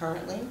that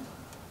currently,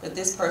 but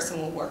this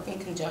person will work in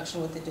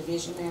conjunction with the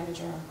division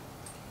manager,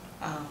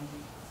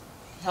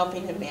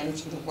 helping and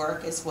managing the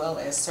work as well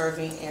as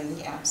serving in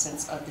the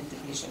absence of the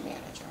division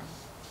manager.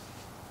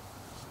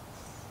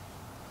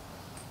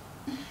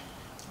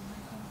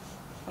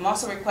 I'm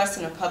also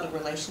requesting a public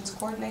relations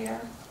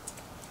coordinator.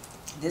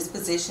 This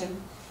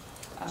position,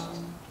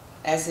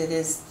 as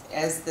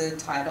the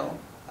title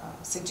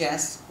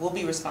suggests, will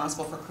be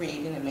responsible for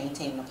creating and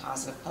maintaining a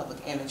positive public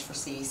image for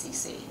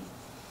CACC.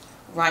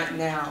 Right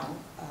now,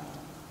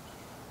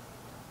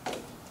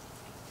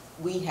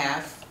 we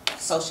have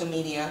social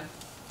media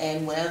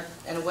and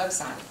a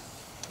website,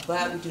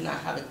 but we do not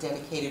have a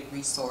dedicated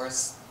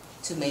resource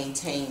to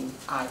maintain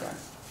either.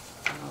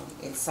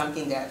 It's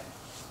something that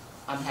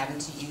I'm having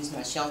to use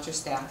my shelter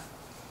staff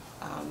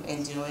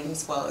in doing,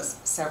 as well as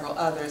several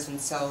others, and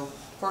so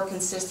for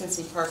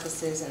consistency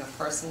purposes and a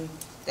person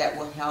that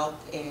will help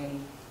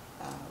in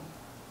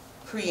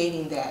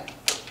creating that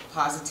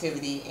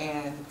positivity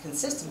and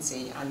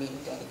consistency, I need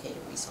a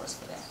dedicated resource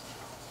for that.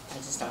 I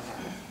just don't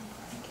have it.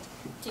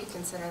 Do you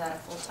consider that a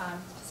full-time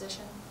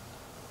position?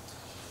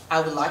 I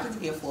would like it to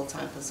be a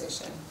full-time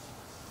position,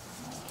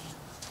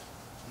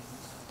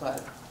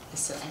 but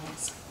it's an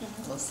ask.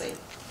 We'll see.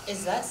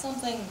 Is that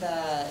something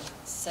that,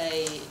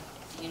 say,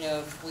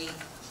 if we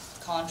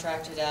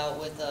contracted out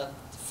with a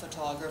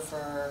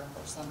photographer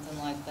or something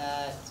like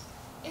that,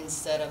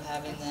 instead of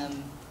having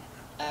them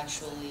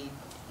actually,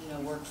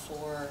 work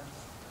for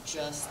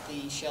just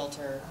the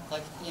shelter,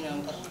 like,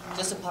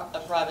 just a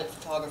private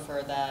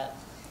photographer that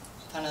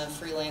kind of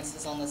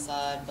freelances on the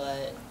side,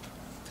 but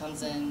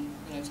comes in,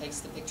 takes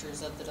the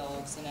pictures of the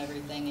dogs and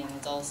everything, and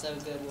it's also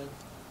good with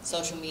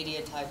social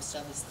media type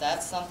stuff. Is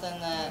that something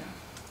that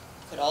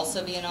could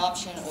also be an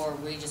option, or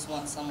we just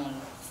want someone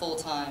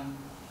full-time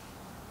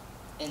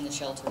in the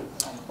shelter?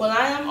 Well,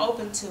 I am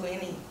open to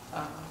any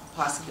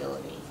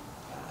possibility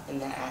in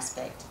that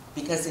aspect,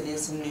 because it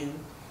is new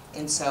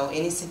And so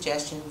any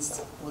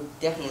suggestions would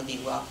definitely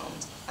be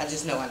welcomed. I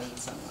just know I need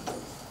someone.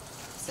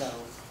 So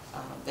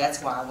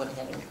that's why I went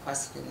ahead and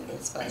requested it in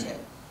this budget.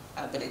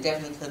 But it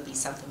definitely could be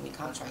something we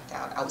contract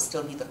out. I would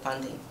still need the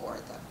funding for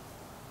it though.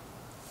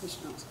 Ms.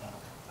 Johnson,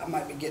 I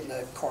might be getting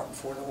the cart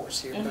before the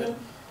horse here, Mhm.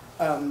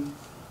 but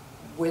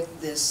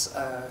with this,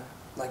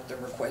 like the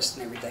request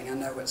and everything, I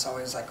know it's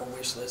always like a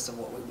wish list of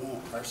what we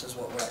want versus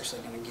what we're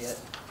actually gonna get.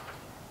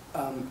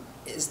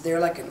 Is there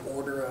like an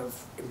order of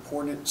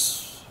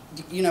importance?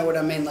 You know what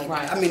I mean? Like,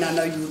 Right. I mean, I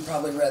know you would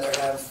probably rather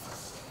have,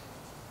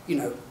 you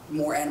know,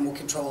 more animal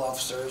control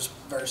officers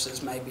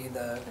versus maybe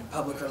the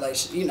public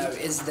relations, you know,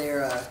 is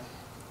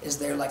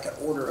there like an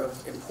order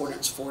of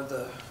importance for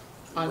the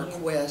On here?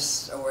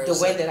 request, or The is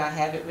way it? that I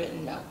have it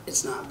written, no.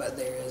 It's not, but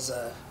there is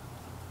a,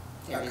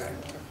 There is okay. an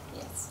order,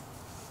 yes.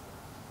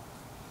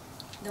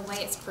 The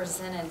way it's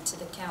presented to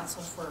the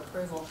council for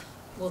approval,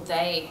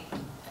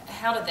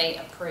 how do they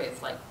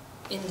approve? Like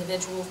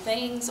individual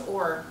things,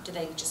 or do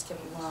they just give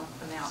a lump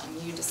amount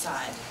and you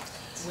decide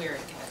where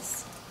it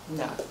goes?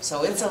 No,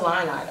 so it's a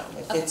line item.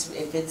 Okay.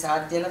 If it's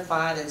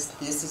identified as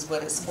this is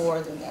what it's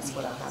for, then that's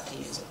what I'll have to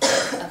use it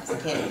for. I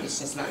can't, it's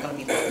just not gonna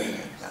be voted in,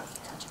 no.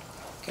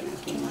 Can I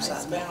ask Can one I more side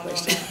expound on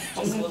question?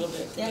 that just a little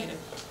bit, Yeah. Anita?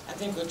 I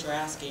think what you're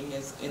asking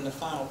is, in the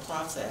final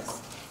process,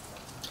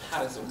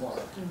 how does it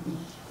work?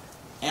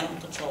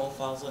 Animal control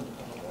falls under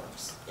Public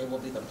Works. It will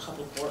be the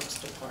Public Works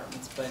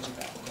Department's budget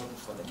that will go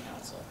before the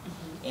council.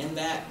 In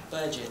that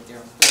budget, there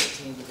are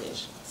 14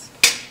 divisions.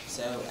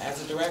 So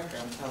as a director,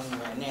 I'm telling you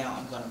right now,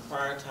 I'm gonna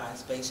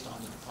prioritize based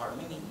on the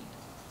department need.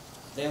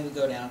 Then we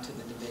go down to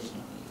the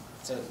divisional need.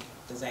 So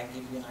does that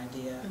give you an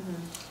idea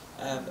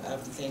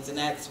of the things? And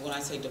that's, when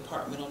I say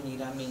departmental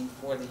need, I mean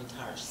for the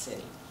entire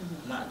city,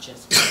 not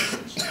just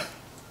one division.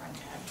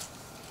 Okay.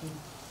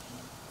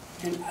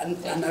 And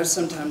I know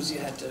sometimes you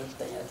have to,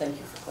 thank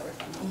you for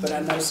clarifying, but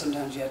I know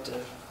sometimes you have to,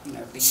 you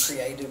know, be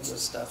creative with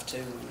stuff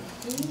too.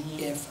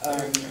 If,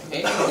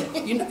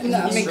 you know, no,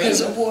 I mean,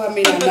 because, well, I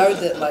mean, I know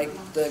that like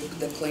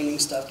the cleaning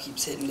stuff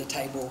keeps hitting the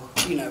table,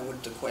 you know,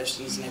 with the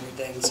questions and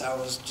everything, so I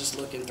was just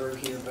looking through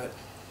here, but,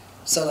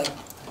 so like,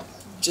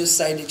 just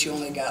say that you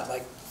only got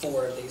like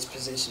 4 of these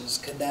positions,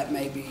 could that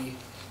maybe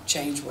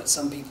change what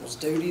some people's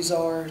duties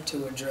are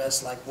to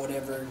address like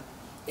whatever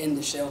in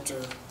the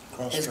shelter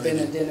has been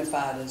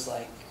identified as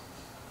like,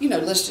 you know,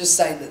 let's just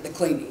say that the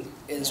cleaning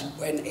is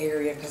an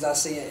area, because I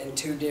see it in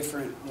 2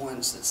 different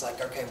ones that's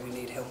like, okay, we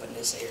need help in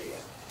this area.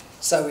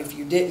 So if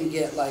you didn't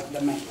get like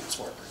the maintenance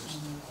workers,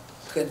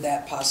 could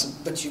that possibly,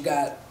 but you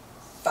got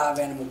 5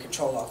 animal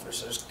control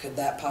officers, could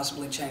that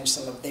possibly change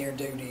some of their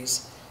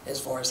duties as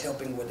far as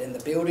helping within the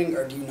building,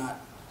 or do you not,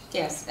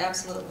 Yes,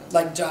 absolutely.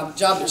 like job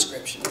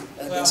description,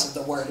 this is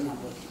the wording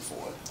I'm looking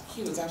for.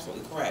 He was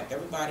absolutely correct.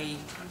 Everybody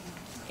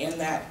in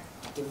that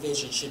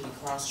division should be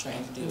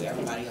cross-trained to do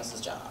everybody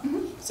else's job.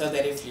 So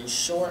that if you're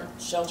short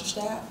shelter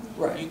staff,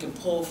 Right. you can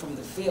pull from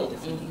the field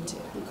if you need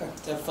Okay.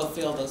 to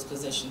fulfill those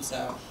positions.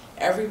 So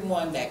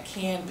everyone that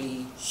can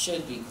be,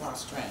 should be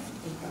cross-trained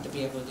to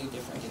be able to do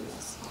different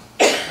duties.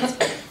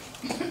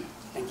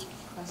 Thank you.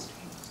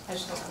 I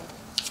just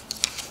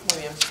don't,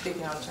 maybe I'm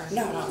speaking out of turn.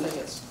 No, I don't no.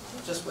 think it's,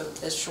 just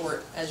with as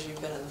short as you've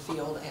been in the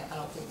field, and I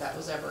don't think that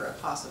was ever a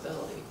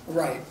possibility.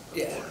 Right,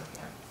 yeah. before.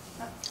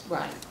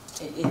 Right,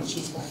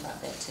 she's right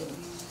about that too.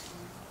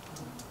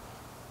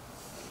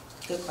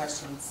 Good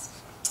questions.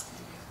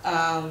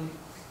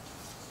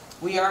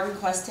 We are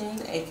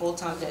requesting a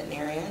full-time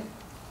veterinarian.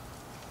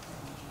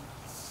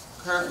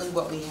 Currently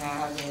what we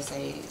have is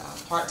a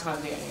part-time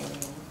veterinarian,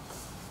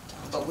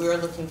 but we're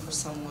looking for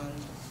someone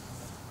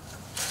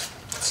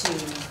to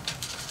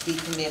be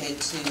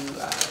committed to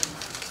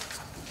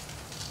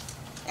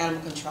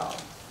animal control.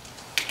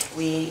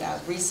 We are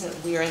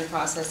in the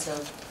process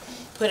of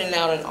putting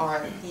out an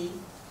RFP.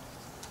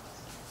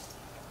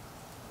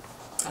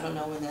 I don't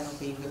know when that'll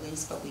be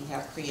released, but we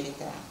have created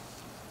that.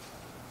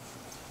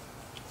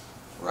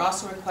 We're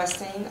also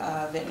requesting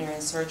a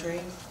veterinary surgery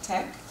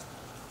tech.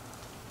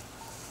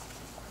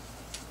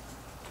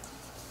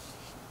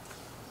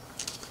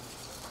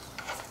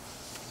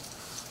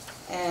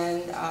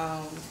 And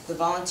the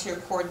volunteer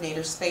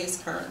coordinator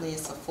space currently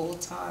is a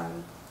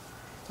full-time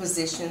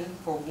position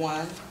for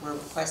 1. We're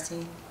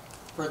requesting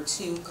for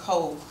 2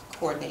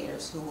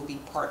 co-coordinators who will be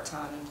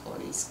part-time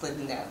employees,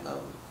 splitting that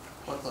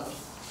workload.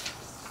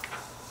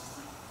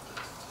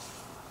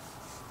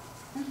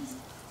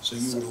 So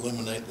you would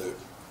eliminate the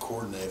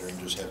coordinator and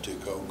just have 2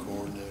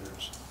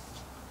 co-coordinators?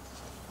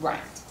 Right.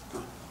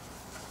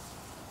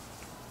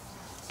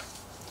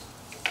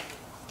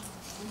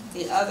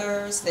 The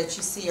others that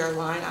you see are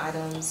line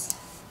items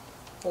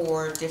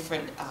for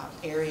different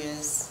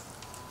areas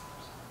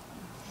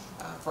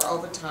for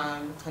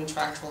overtime,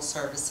 contractual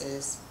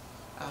services.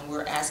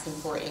 We're asking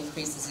for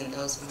increases in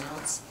those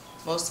amounts,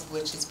 most of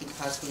which is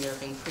because we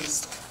have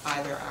increased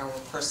either our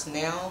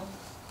personnel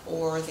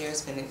or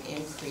there's been an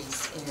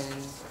increase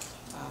in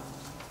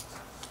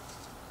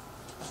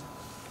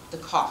the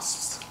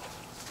costs.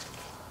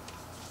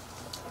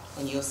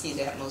 And you'll see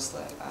that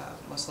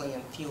mostly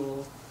in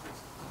fuel,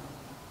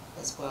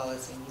 as well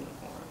as in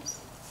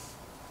uniforms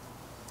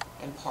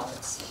and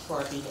parts for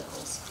our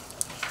vehicles.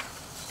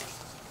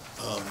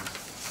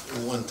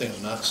 One thing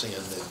I'm not seeing,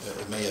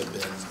 that it may have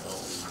been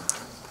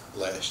on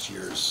last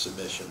year's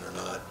submission or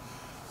not,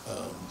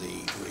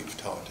 we've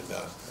talked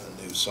about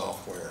a new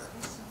software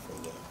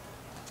for the,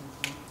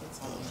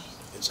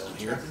 it's on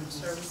here?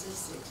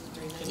 Services,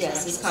 63.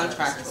 Yes, it's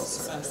contractual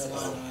It's under a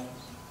line item.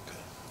 Okay.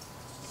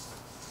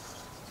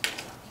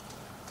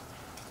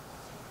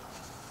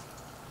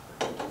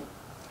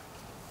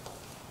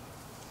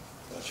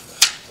 Gotcha.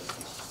 Thank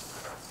you.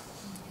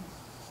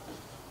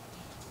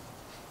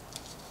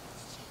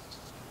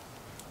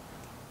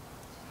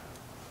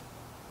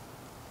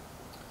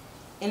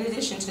 In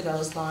addition to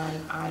those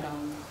line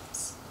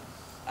items,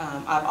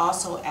 I've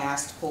also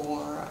asked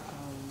for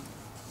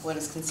what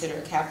is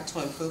considered a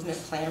capital improvement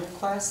plan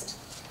request.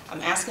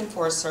 I'm asking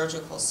for a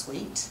surgical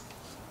suite,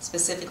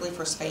 specifically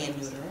for spay and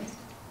neutering.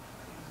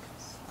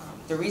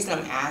 The reason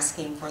I'm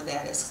asking for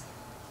that is,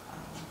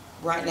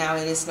 right now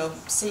it is no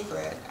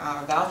secret,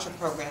 our voucher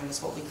program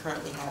is what we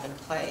currently have in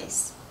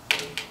place.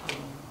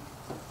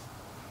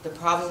 The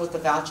problem with the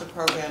voucher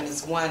program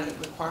is, one, it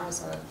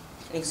requires an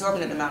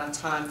exorbitant amount of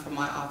time for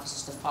my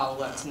officers to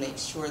follow up to make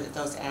sure that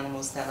those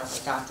animals that are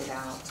adopted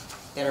out,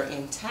 that are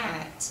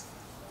intact,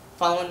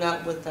 following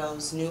up with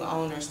those new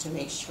owners to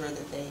make sure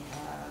that they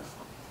have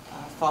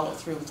followed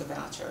through with the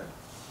voucher,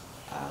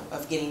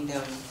 of getting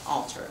them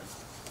altered.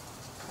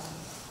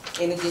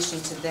 In addition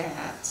to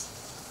that,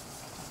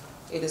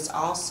 it is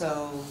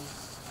also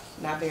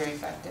not very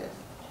effective.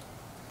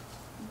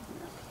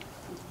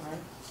 Right?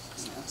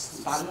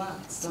 Bottom line,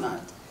 it's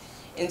not.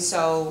 And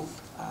so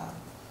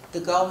the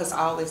goal has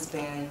always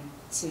been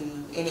to,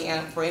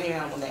 for any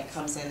animal that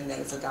comes in and that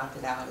is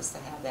adopted out, is to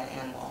have that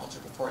animal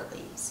altered before it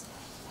leaves.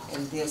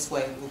 And this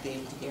way we'll be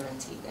able to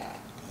guarantee that.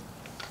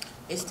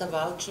 Is the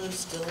voucher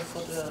still for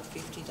the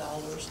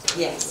 $50?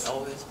 Yes. It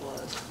always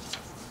was.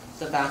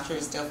 The voucher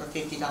is still for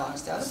 $50.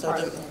 The other part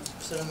of it,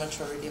 So the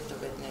majority of the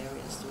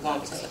veterinarians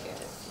won't take it.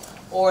 Yeah.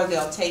 Or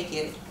they'll take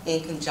it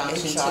in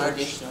conjunction In to charge,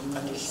 additional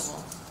monies.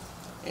 additional.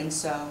 And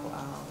so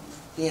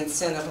the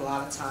incentive a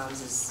lot of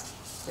times is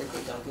that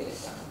they don't get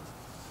it done,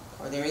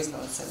 or there is no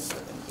incentive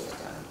for them to get it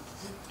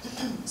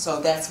done. So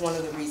that's one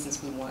of the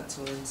reasons we want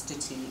to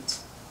institute,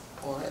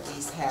 or at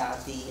least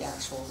have the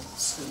actual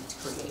suite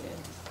created.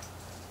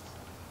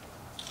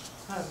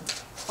 I have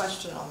a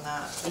question on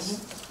that.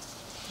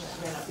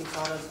 It may not be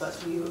thought of, but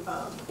do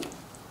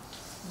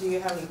you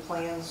have any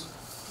plans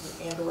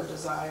and or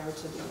desire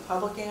to do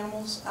public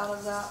animals out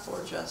of that,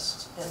 or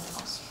just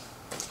in-house?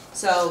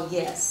 So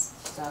yes,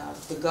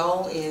 the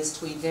goal is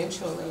to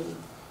eventually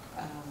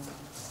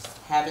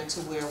have it to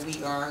where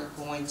we are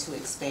going to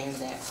expand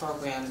that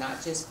program,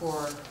 not just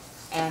for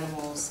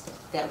animals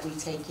that we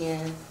take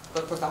in,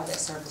 but provide that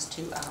service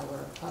to our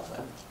public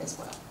as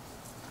well.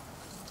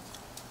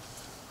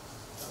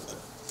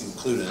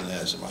 Included in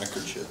that is the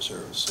microchip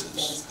services. That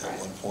is correct.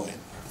 At one point,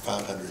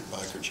 500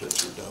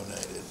 microchips were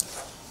donated.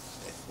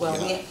 Well,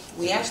 Yeah.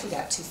 we actually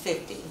got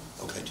 250.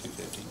 Okay,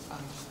 250.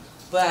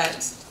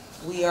 But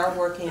we are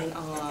working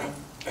on,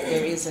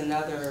 there is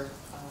another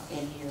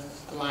in here,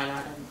 a line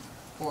item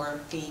for a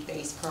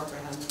fee-based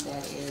program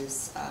that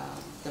is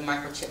the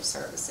microchip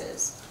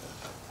services.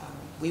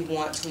 We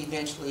want to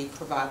eventually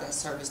provide that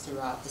service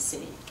throughout the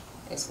city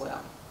as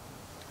well.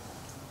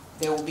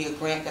 There will be a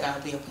grant that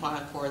I'll be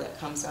applying for that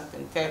comes up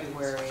in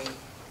February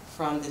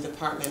from the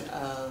Department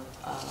of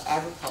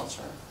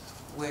Agriculture,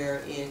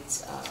 where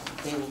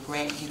they will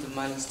grant you the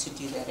monies to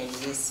do that, and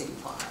it is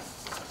citywide.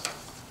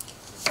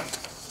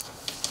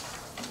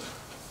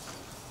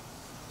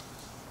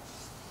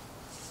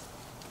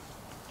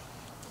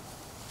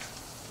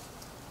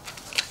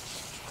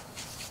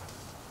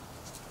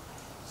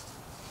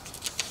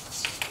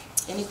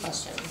 Any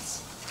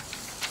questions?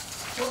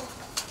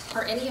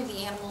 Are any of the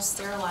animals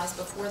sterilized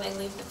before they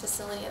leave the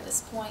facility at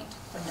this point?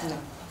 Or No.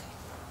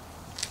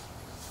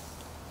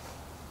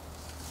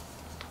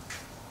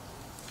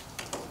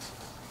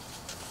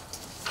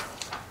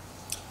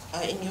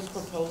 In your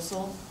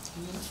proposal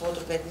for the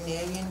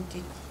veterinarian,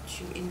 did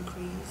you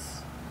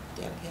increase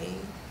their pay?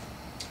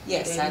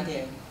 Yes, I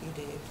did. You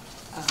did.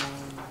 A lot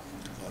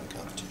of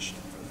competition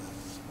for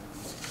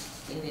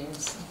that. It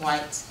is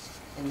quite,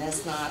 and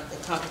that's not, the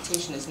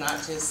competition is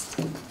not just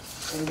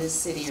in this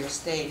city or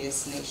state,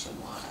 it's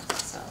nationwide.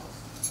 So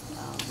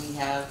we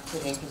have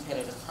put in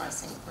competitive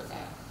pricing for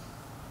that.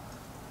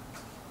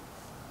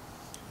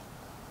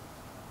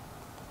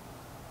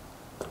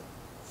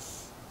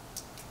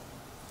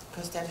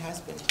 Because that has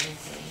been an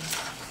increase.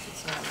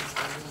 It's not as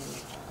bad in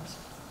the past.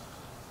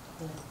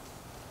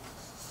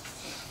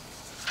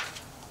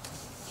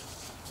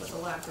 With the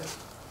lack of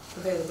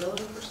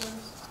availability for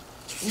service?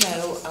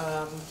 No,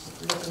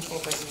 looking for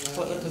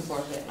What looking veterinarian. for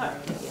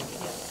veterinarian?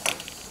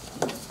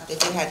 Yeah. That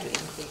they had to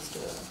increase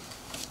the,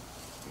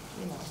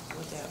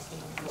 what they're What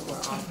paying.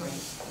 we're offering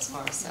as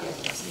far as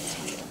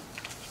salaries.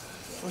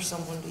 For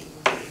someone to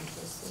even be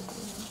interested.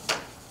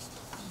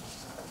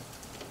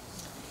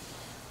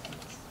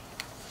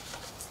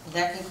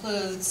 That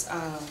concludes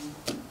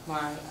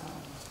my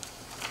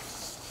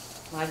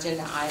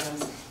agenda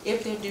items.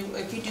 If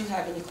you do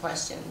have any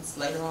questions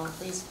later on,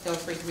 please feel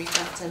free to reach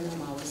out to me.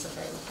 I'm always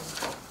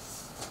available.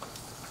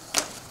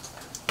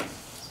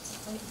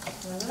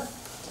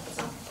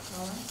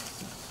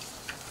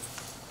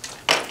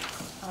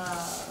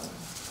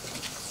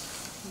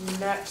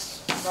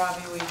 Next,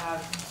 Robbie, we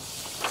have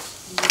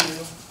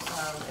you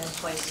in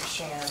place of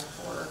Shan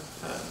for,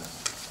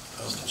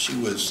 She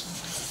was,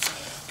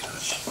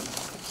 gosh,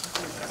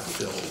 I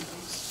feel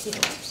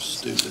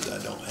stupid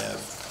I don't have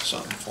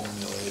something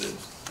formulated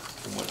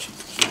from what she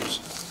was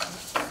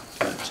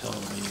kind of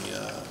telling me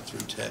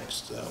through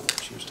text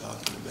what she was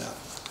talking about.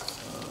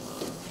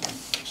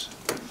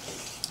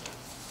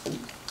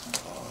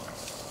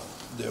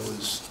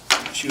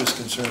 She was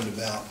concerned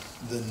about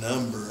the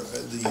number,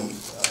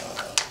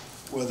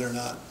 whether or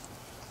not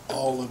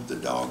all of the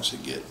dogs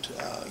that get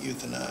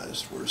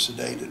euthanized were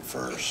sedated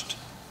first.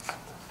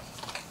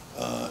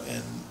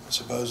 And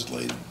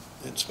supposedly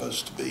it's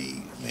supposed to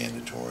be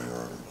mandatory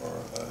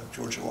or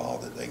Georgia law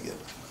that they get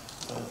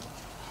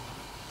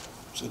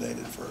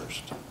sedated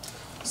first.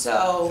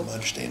 So. Am I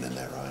understanding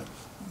that right?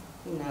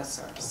 No,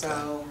 sir. Okay.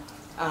 So,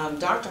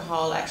 Dr.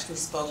 Hall actually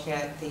spoke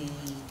at the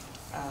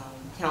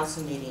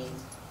council meeting,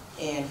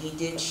 and he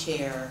did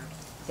share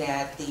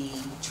that the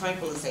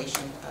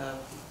tranquilization of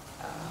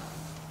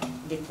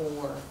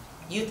before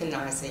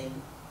euthanizing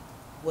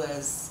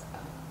was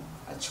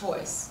a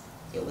choice.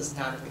 It was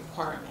not a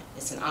requirement.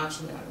 It's an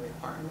option, not a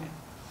requirement.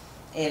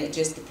 And it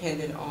just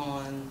depended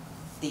on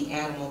the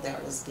animal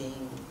that was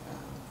being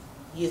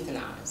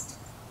euthanized.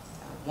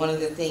 One of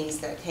the things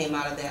that came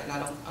out of that, and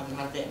I'm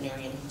not a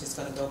veterinarian, I'm just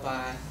going to go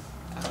by,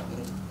 I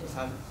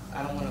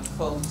don't want to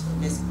quote or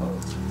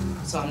misquote,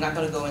 so I'm not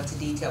going to go into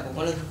detail, but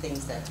one of the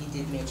things that he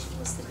did mention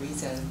was the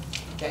reason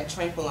that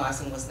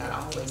tranquilizing was not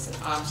always an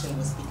option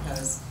was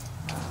because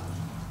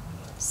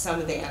some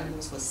of the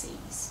animals were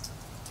seized.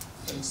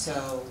 And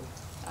so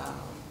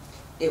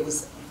it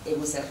was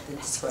at the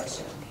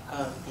discretion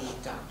of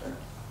the doctor.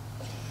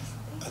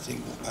 I think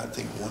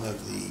one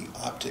of the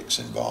optics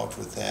involved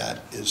with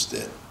that is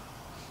that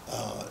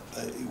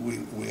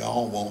we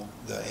all want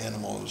the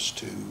animals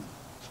to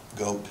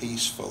go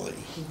peacefully,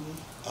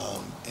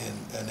 and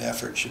an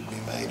effort should be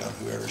made on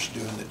whoever's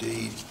doing the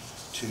deed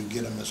to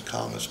get them as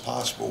calm as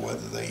possible,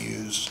 whether they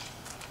use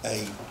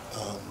a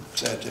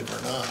sedative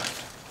or not,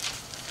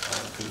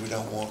 because we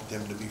don't want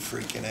them to be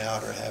freaking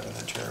out or having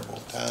a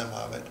terrible time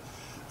of it.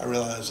 I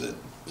realize that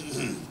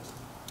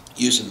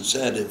using the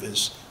sedative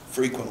is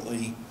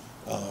frequently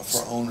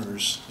for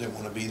owners that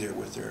want to be there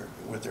with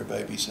their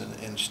babies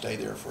and stay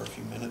there for a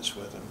few minutes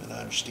with them, and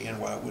I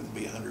understand why it wouldn't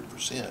be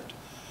 100%,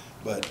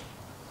 but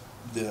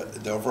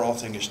the overall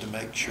thing is to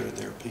make sure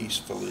they're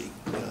peacefully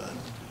done,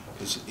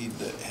 because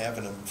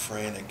having them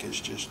frantic is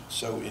just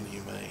so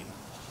inhumane.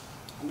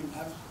 I mean,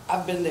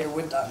 I've been there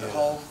with Dr. Yeah.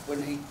 Hall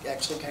when he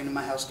actually came to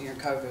my house during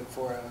COVID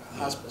for a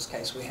hospice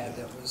case we had.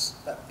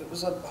 It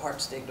was a hard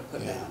stick to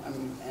put down. I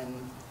mean,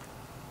 and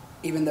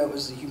even though it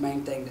was a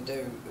humane thing to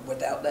do,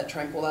 without that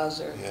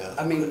tranquilizer,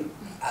 I mean,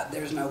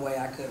 there's no way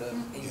I could have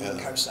even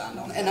co-signed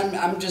on it. And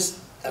I'm just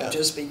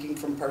speaking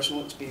from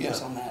personal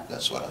experience on that.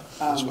 That's what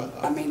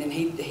I mean, and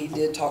he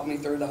did talk me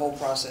through the whole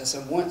process.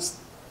 And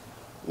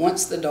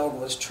once the dog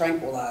was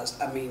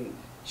tranquilized, I mean,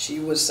 she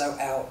was so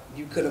out,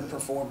 you could have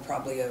performed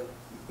probably a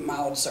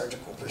mild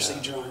surgical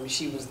procedure on her.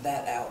 She was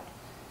that out.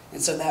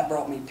 And so that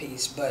brought me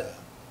peace. But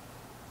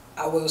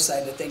I will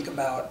say, to think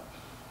about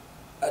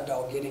a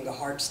dog getting a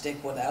heart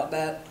stick without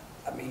that,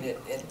 I mean,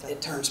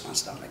 it turns my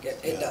stomach.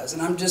 It does.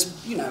 And I'm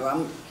just,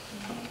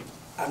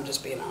 I'm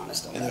just being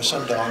honest on that. And there's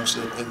some dogs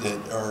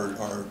that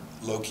are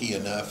low-key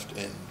enough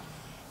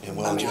and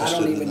well-adjusted enough. I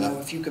don't even know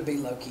if you could be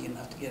low-key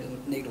enough to get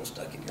a needle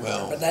stuck in your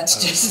heart, but that's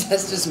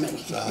just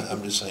me.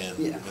 I'm just saying,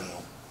 Yeah.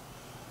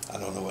 I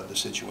don't know what the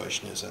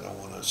situation is. I don't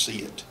want to see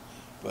it,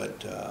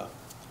 but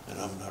and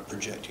I'm not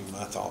projecting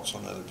my thoughts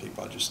on other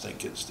people. I just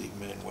think it's the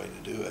humane way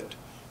to do it,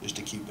 is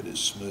to keep it as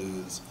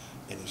smooth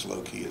and as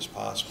low-key as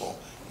possible.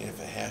 And if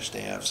it has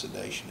to have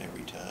sedation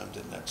every time,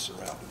 then that's the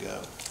route to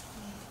go.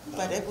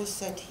 But it was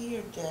said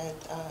here that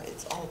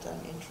it's all done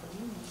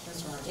intravenous.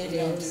 That's right. It We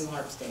don't is. do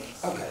heart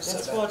sticks. Okay, so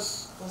That's what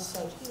was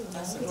said here.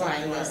 That's right?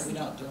 exactly Right, right. We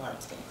don't do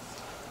heart sticks.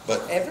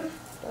 But Ever?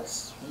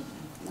 That's,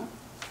 no.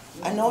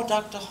 I know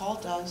Dr.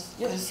 Hall does,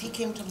 because he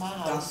came to my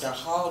house. Dr.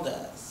 Hall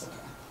does. Okay.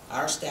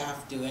 Our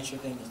staff do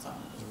intravenous only.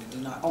 We do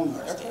not do Only,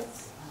 heart okay.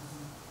 sticks.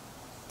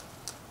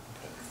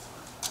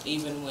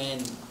 Even when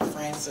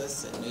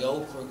Francis and the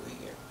old crew were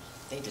here,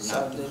 they did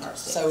not do heart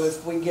sticks. So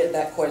if we get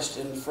that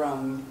question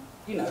from,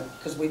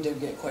 because we do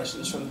get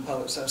questions from the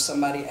public, so if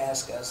somebody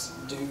asks us,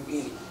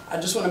 I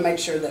just want to make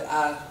sure that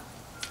I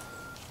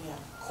Yeah.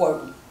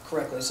 quote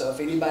correctly. So if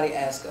anybody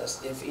asks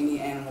us if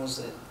any animals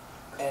that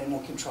animal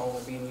control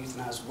are being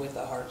euthanized with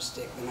a heart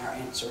stick, then our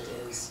answer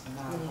is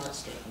Not a heart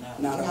stick, no.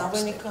 not a Now, heart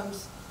when stick. it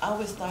comes, I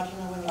always thought,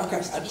 when it Okay,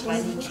 comes I to just-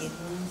 tiny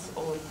kittens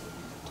or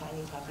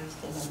tiny puppies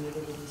that are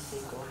really, really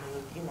sick, or,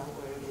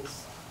 where it is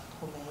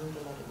humane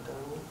to let it go,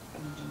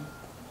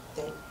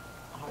 that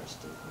heart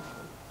stick, no.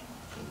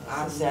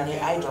 necessarily,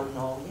 I don't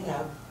know, you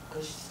know,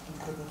 because you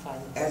couldn't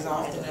find it. As I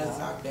often don't as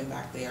know. I've been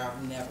back there,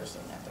 I've never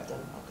seen that done.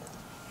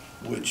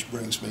 Okay. Which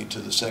brings me to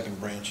the second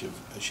branch of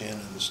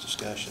Shannon's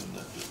discussion,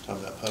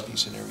 talking about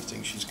puppies and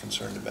everything. She's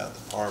concerned about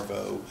the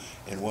parvo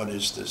and what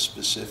is the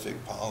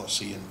specific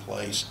policy in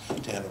place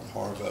to have a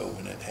parvo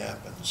when it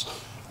happens.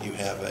 You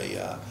have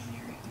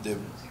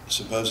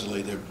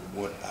supposedly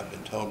what I've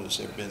been told is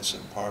there've been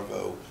some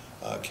parvo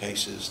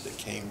cases that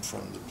came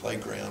from the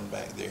playground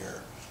back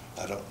there.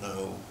 I don't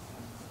know,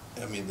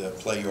 I mean, the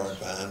play yard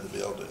behind the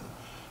building,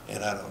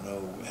 and I don't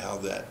know how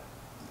that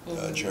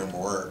germ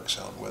works,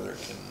 on whether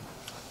it can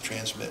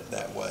transmit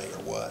that way or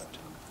what.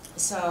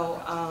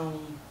 So, I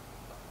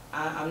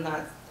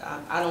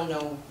don't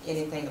know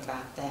anything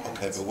about that.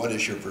 Okay, but what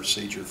is your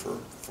procedure for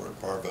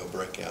parvo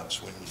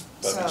breakouts when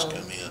puppies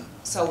come in?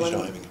 So You when-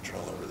 don't have any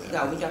control over that?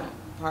 No, we don't.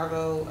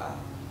 Parvo,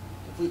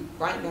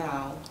 right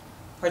now,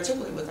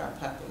 particularly with our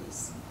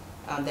puppies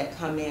that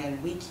come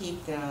in, we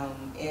keep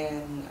them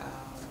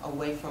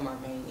away from our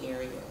main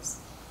areas.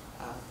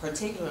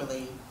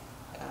 Particularly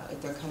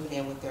if they're coming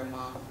in with their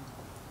mom,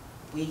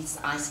 we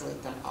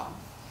isolate them off.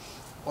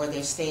 Or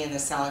they stay in the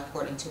salad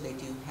port until they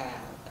do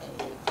have a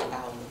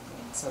bowel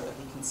movement, so that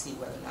we can see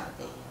whether or not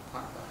they have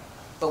parvo.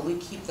 But we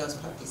keep those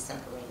puppies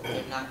separated.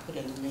 They're not put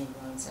in the main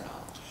runs at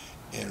all.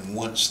 And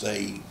once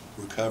they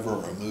recover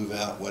or move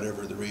out,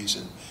 whatever the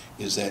reason,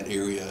 is that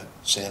area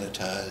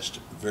sanitized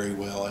very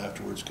well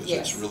afterwards? Because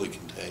it's Yes. really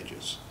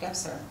contagious.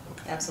 Yes, sir.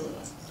 Okay.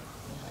 Absolutely.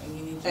 And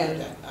you need to know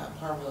that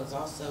parvo is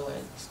also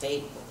a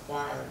state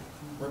required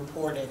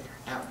reported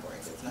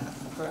outbreak. It's not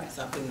Correct.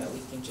 something that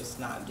we can just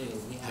not do.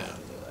 We have Yeah.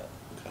 to do it.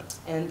 Okay.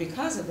 And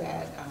because of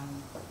that,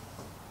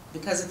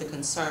 because of the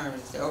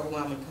concerns, the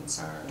overwhelming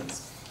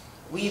concerns,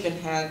 we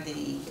even had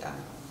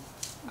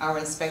our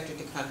inspector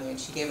to come in.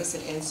 She gave us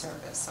an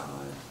in-service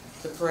on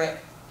the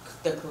correct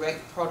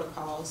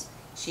protocols.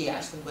 She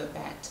actually went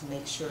back to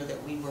make sure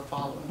that we were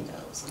following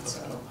those. And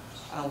so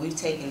we've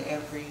taken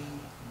every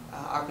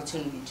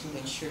opportunity to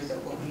ensure that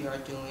what we are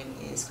doing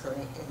is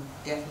correct and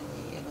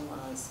definitely in the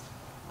lines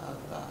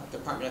of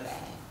Department of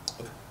Ag.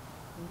 Okay.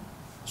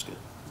 That's good.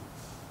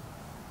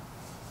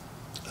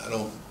 I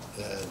don't,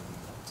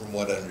 from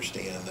what I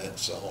understand,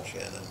 that's all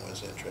Shannon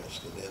was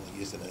interested in, the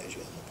euthanasia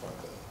and the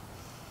parvo.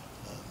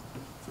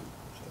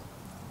 So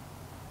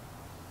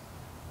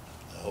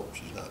I hope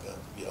she's not going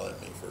to yell at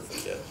me for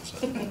forgetting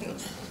something.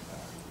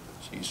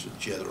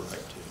 She had the right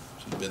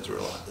to. She's been through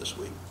a lot this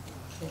week.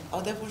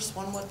 Oh, there was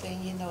one more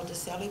thing, you know, the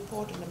Sally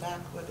Port in the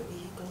back where the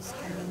vehicles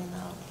come in and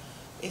out.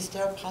 Is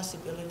there a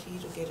possibility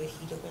to get a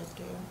heater back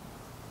there?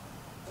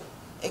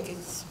 It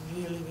gets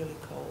really, really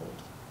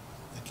cold.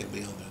 That can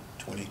be on the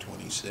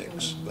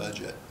 2026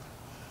 budget.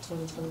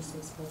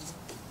 2026 budget.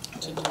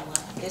 To do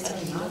what? It's a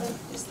heater.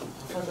 It's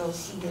For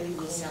those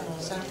vehicles,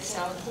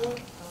 salad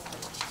port.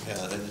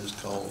 Yeah, it is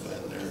cold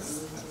in there.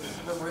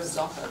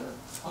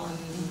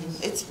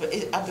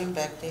 I've been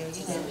back there,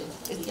 you know,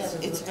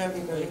 it's very,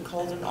 very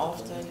cold and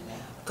often,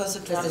 because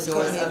the truck is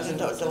doors coming up, open.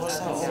 the doors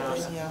are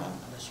open, yeah.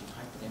 Unless you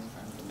pipe it in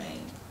from the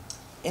main.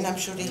 And I'm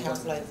sure they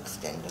have like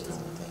standards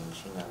and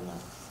things, you know,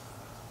 like.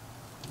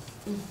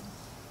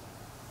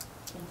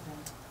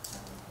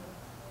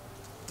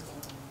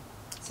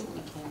 See what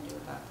we can do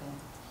about that.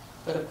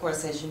 But of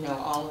course, as you know,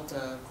 all of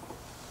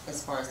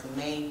as far as the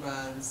main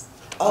runs.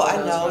 Oh, all I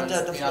those know, runs,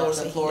 the floors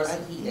are The floors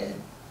heated. are heated.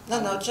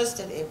 No, just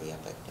that area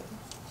back there.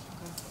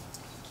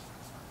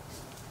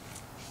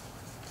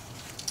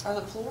 Are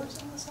the floors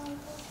on the side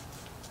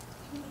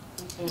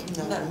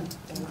No,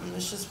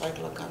 it's just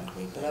regular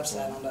concrete. But I've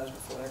sat on those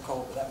before, they're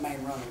cold, but that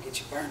main run will get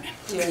you burning.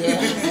 Yeah,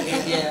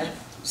 yeah.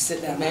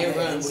 Sit down Main there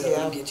and runs, it will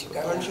Yeah, get you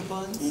bunch going. of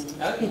buns.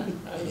 Oh, yeah,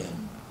 oh, yeah. Yeah.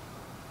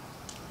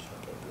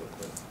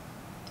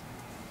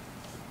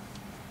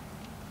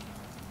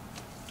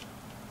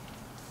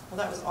 Well,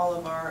 that was all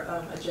of our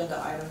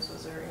agenda items.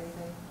 Was there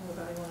anything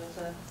anybody wanted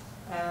to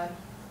add?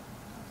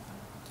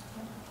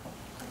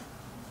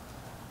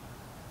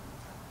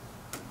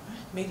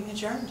 Meeting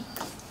adjourned.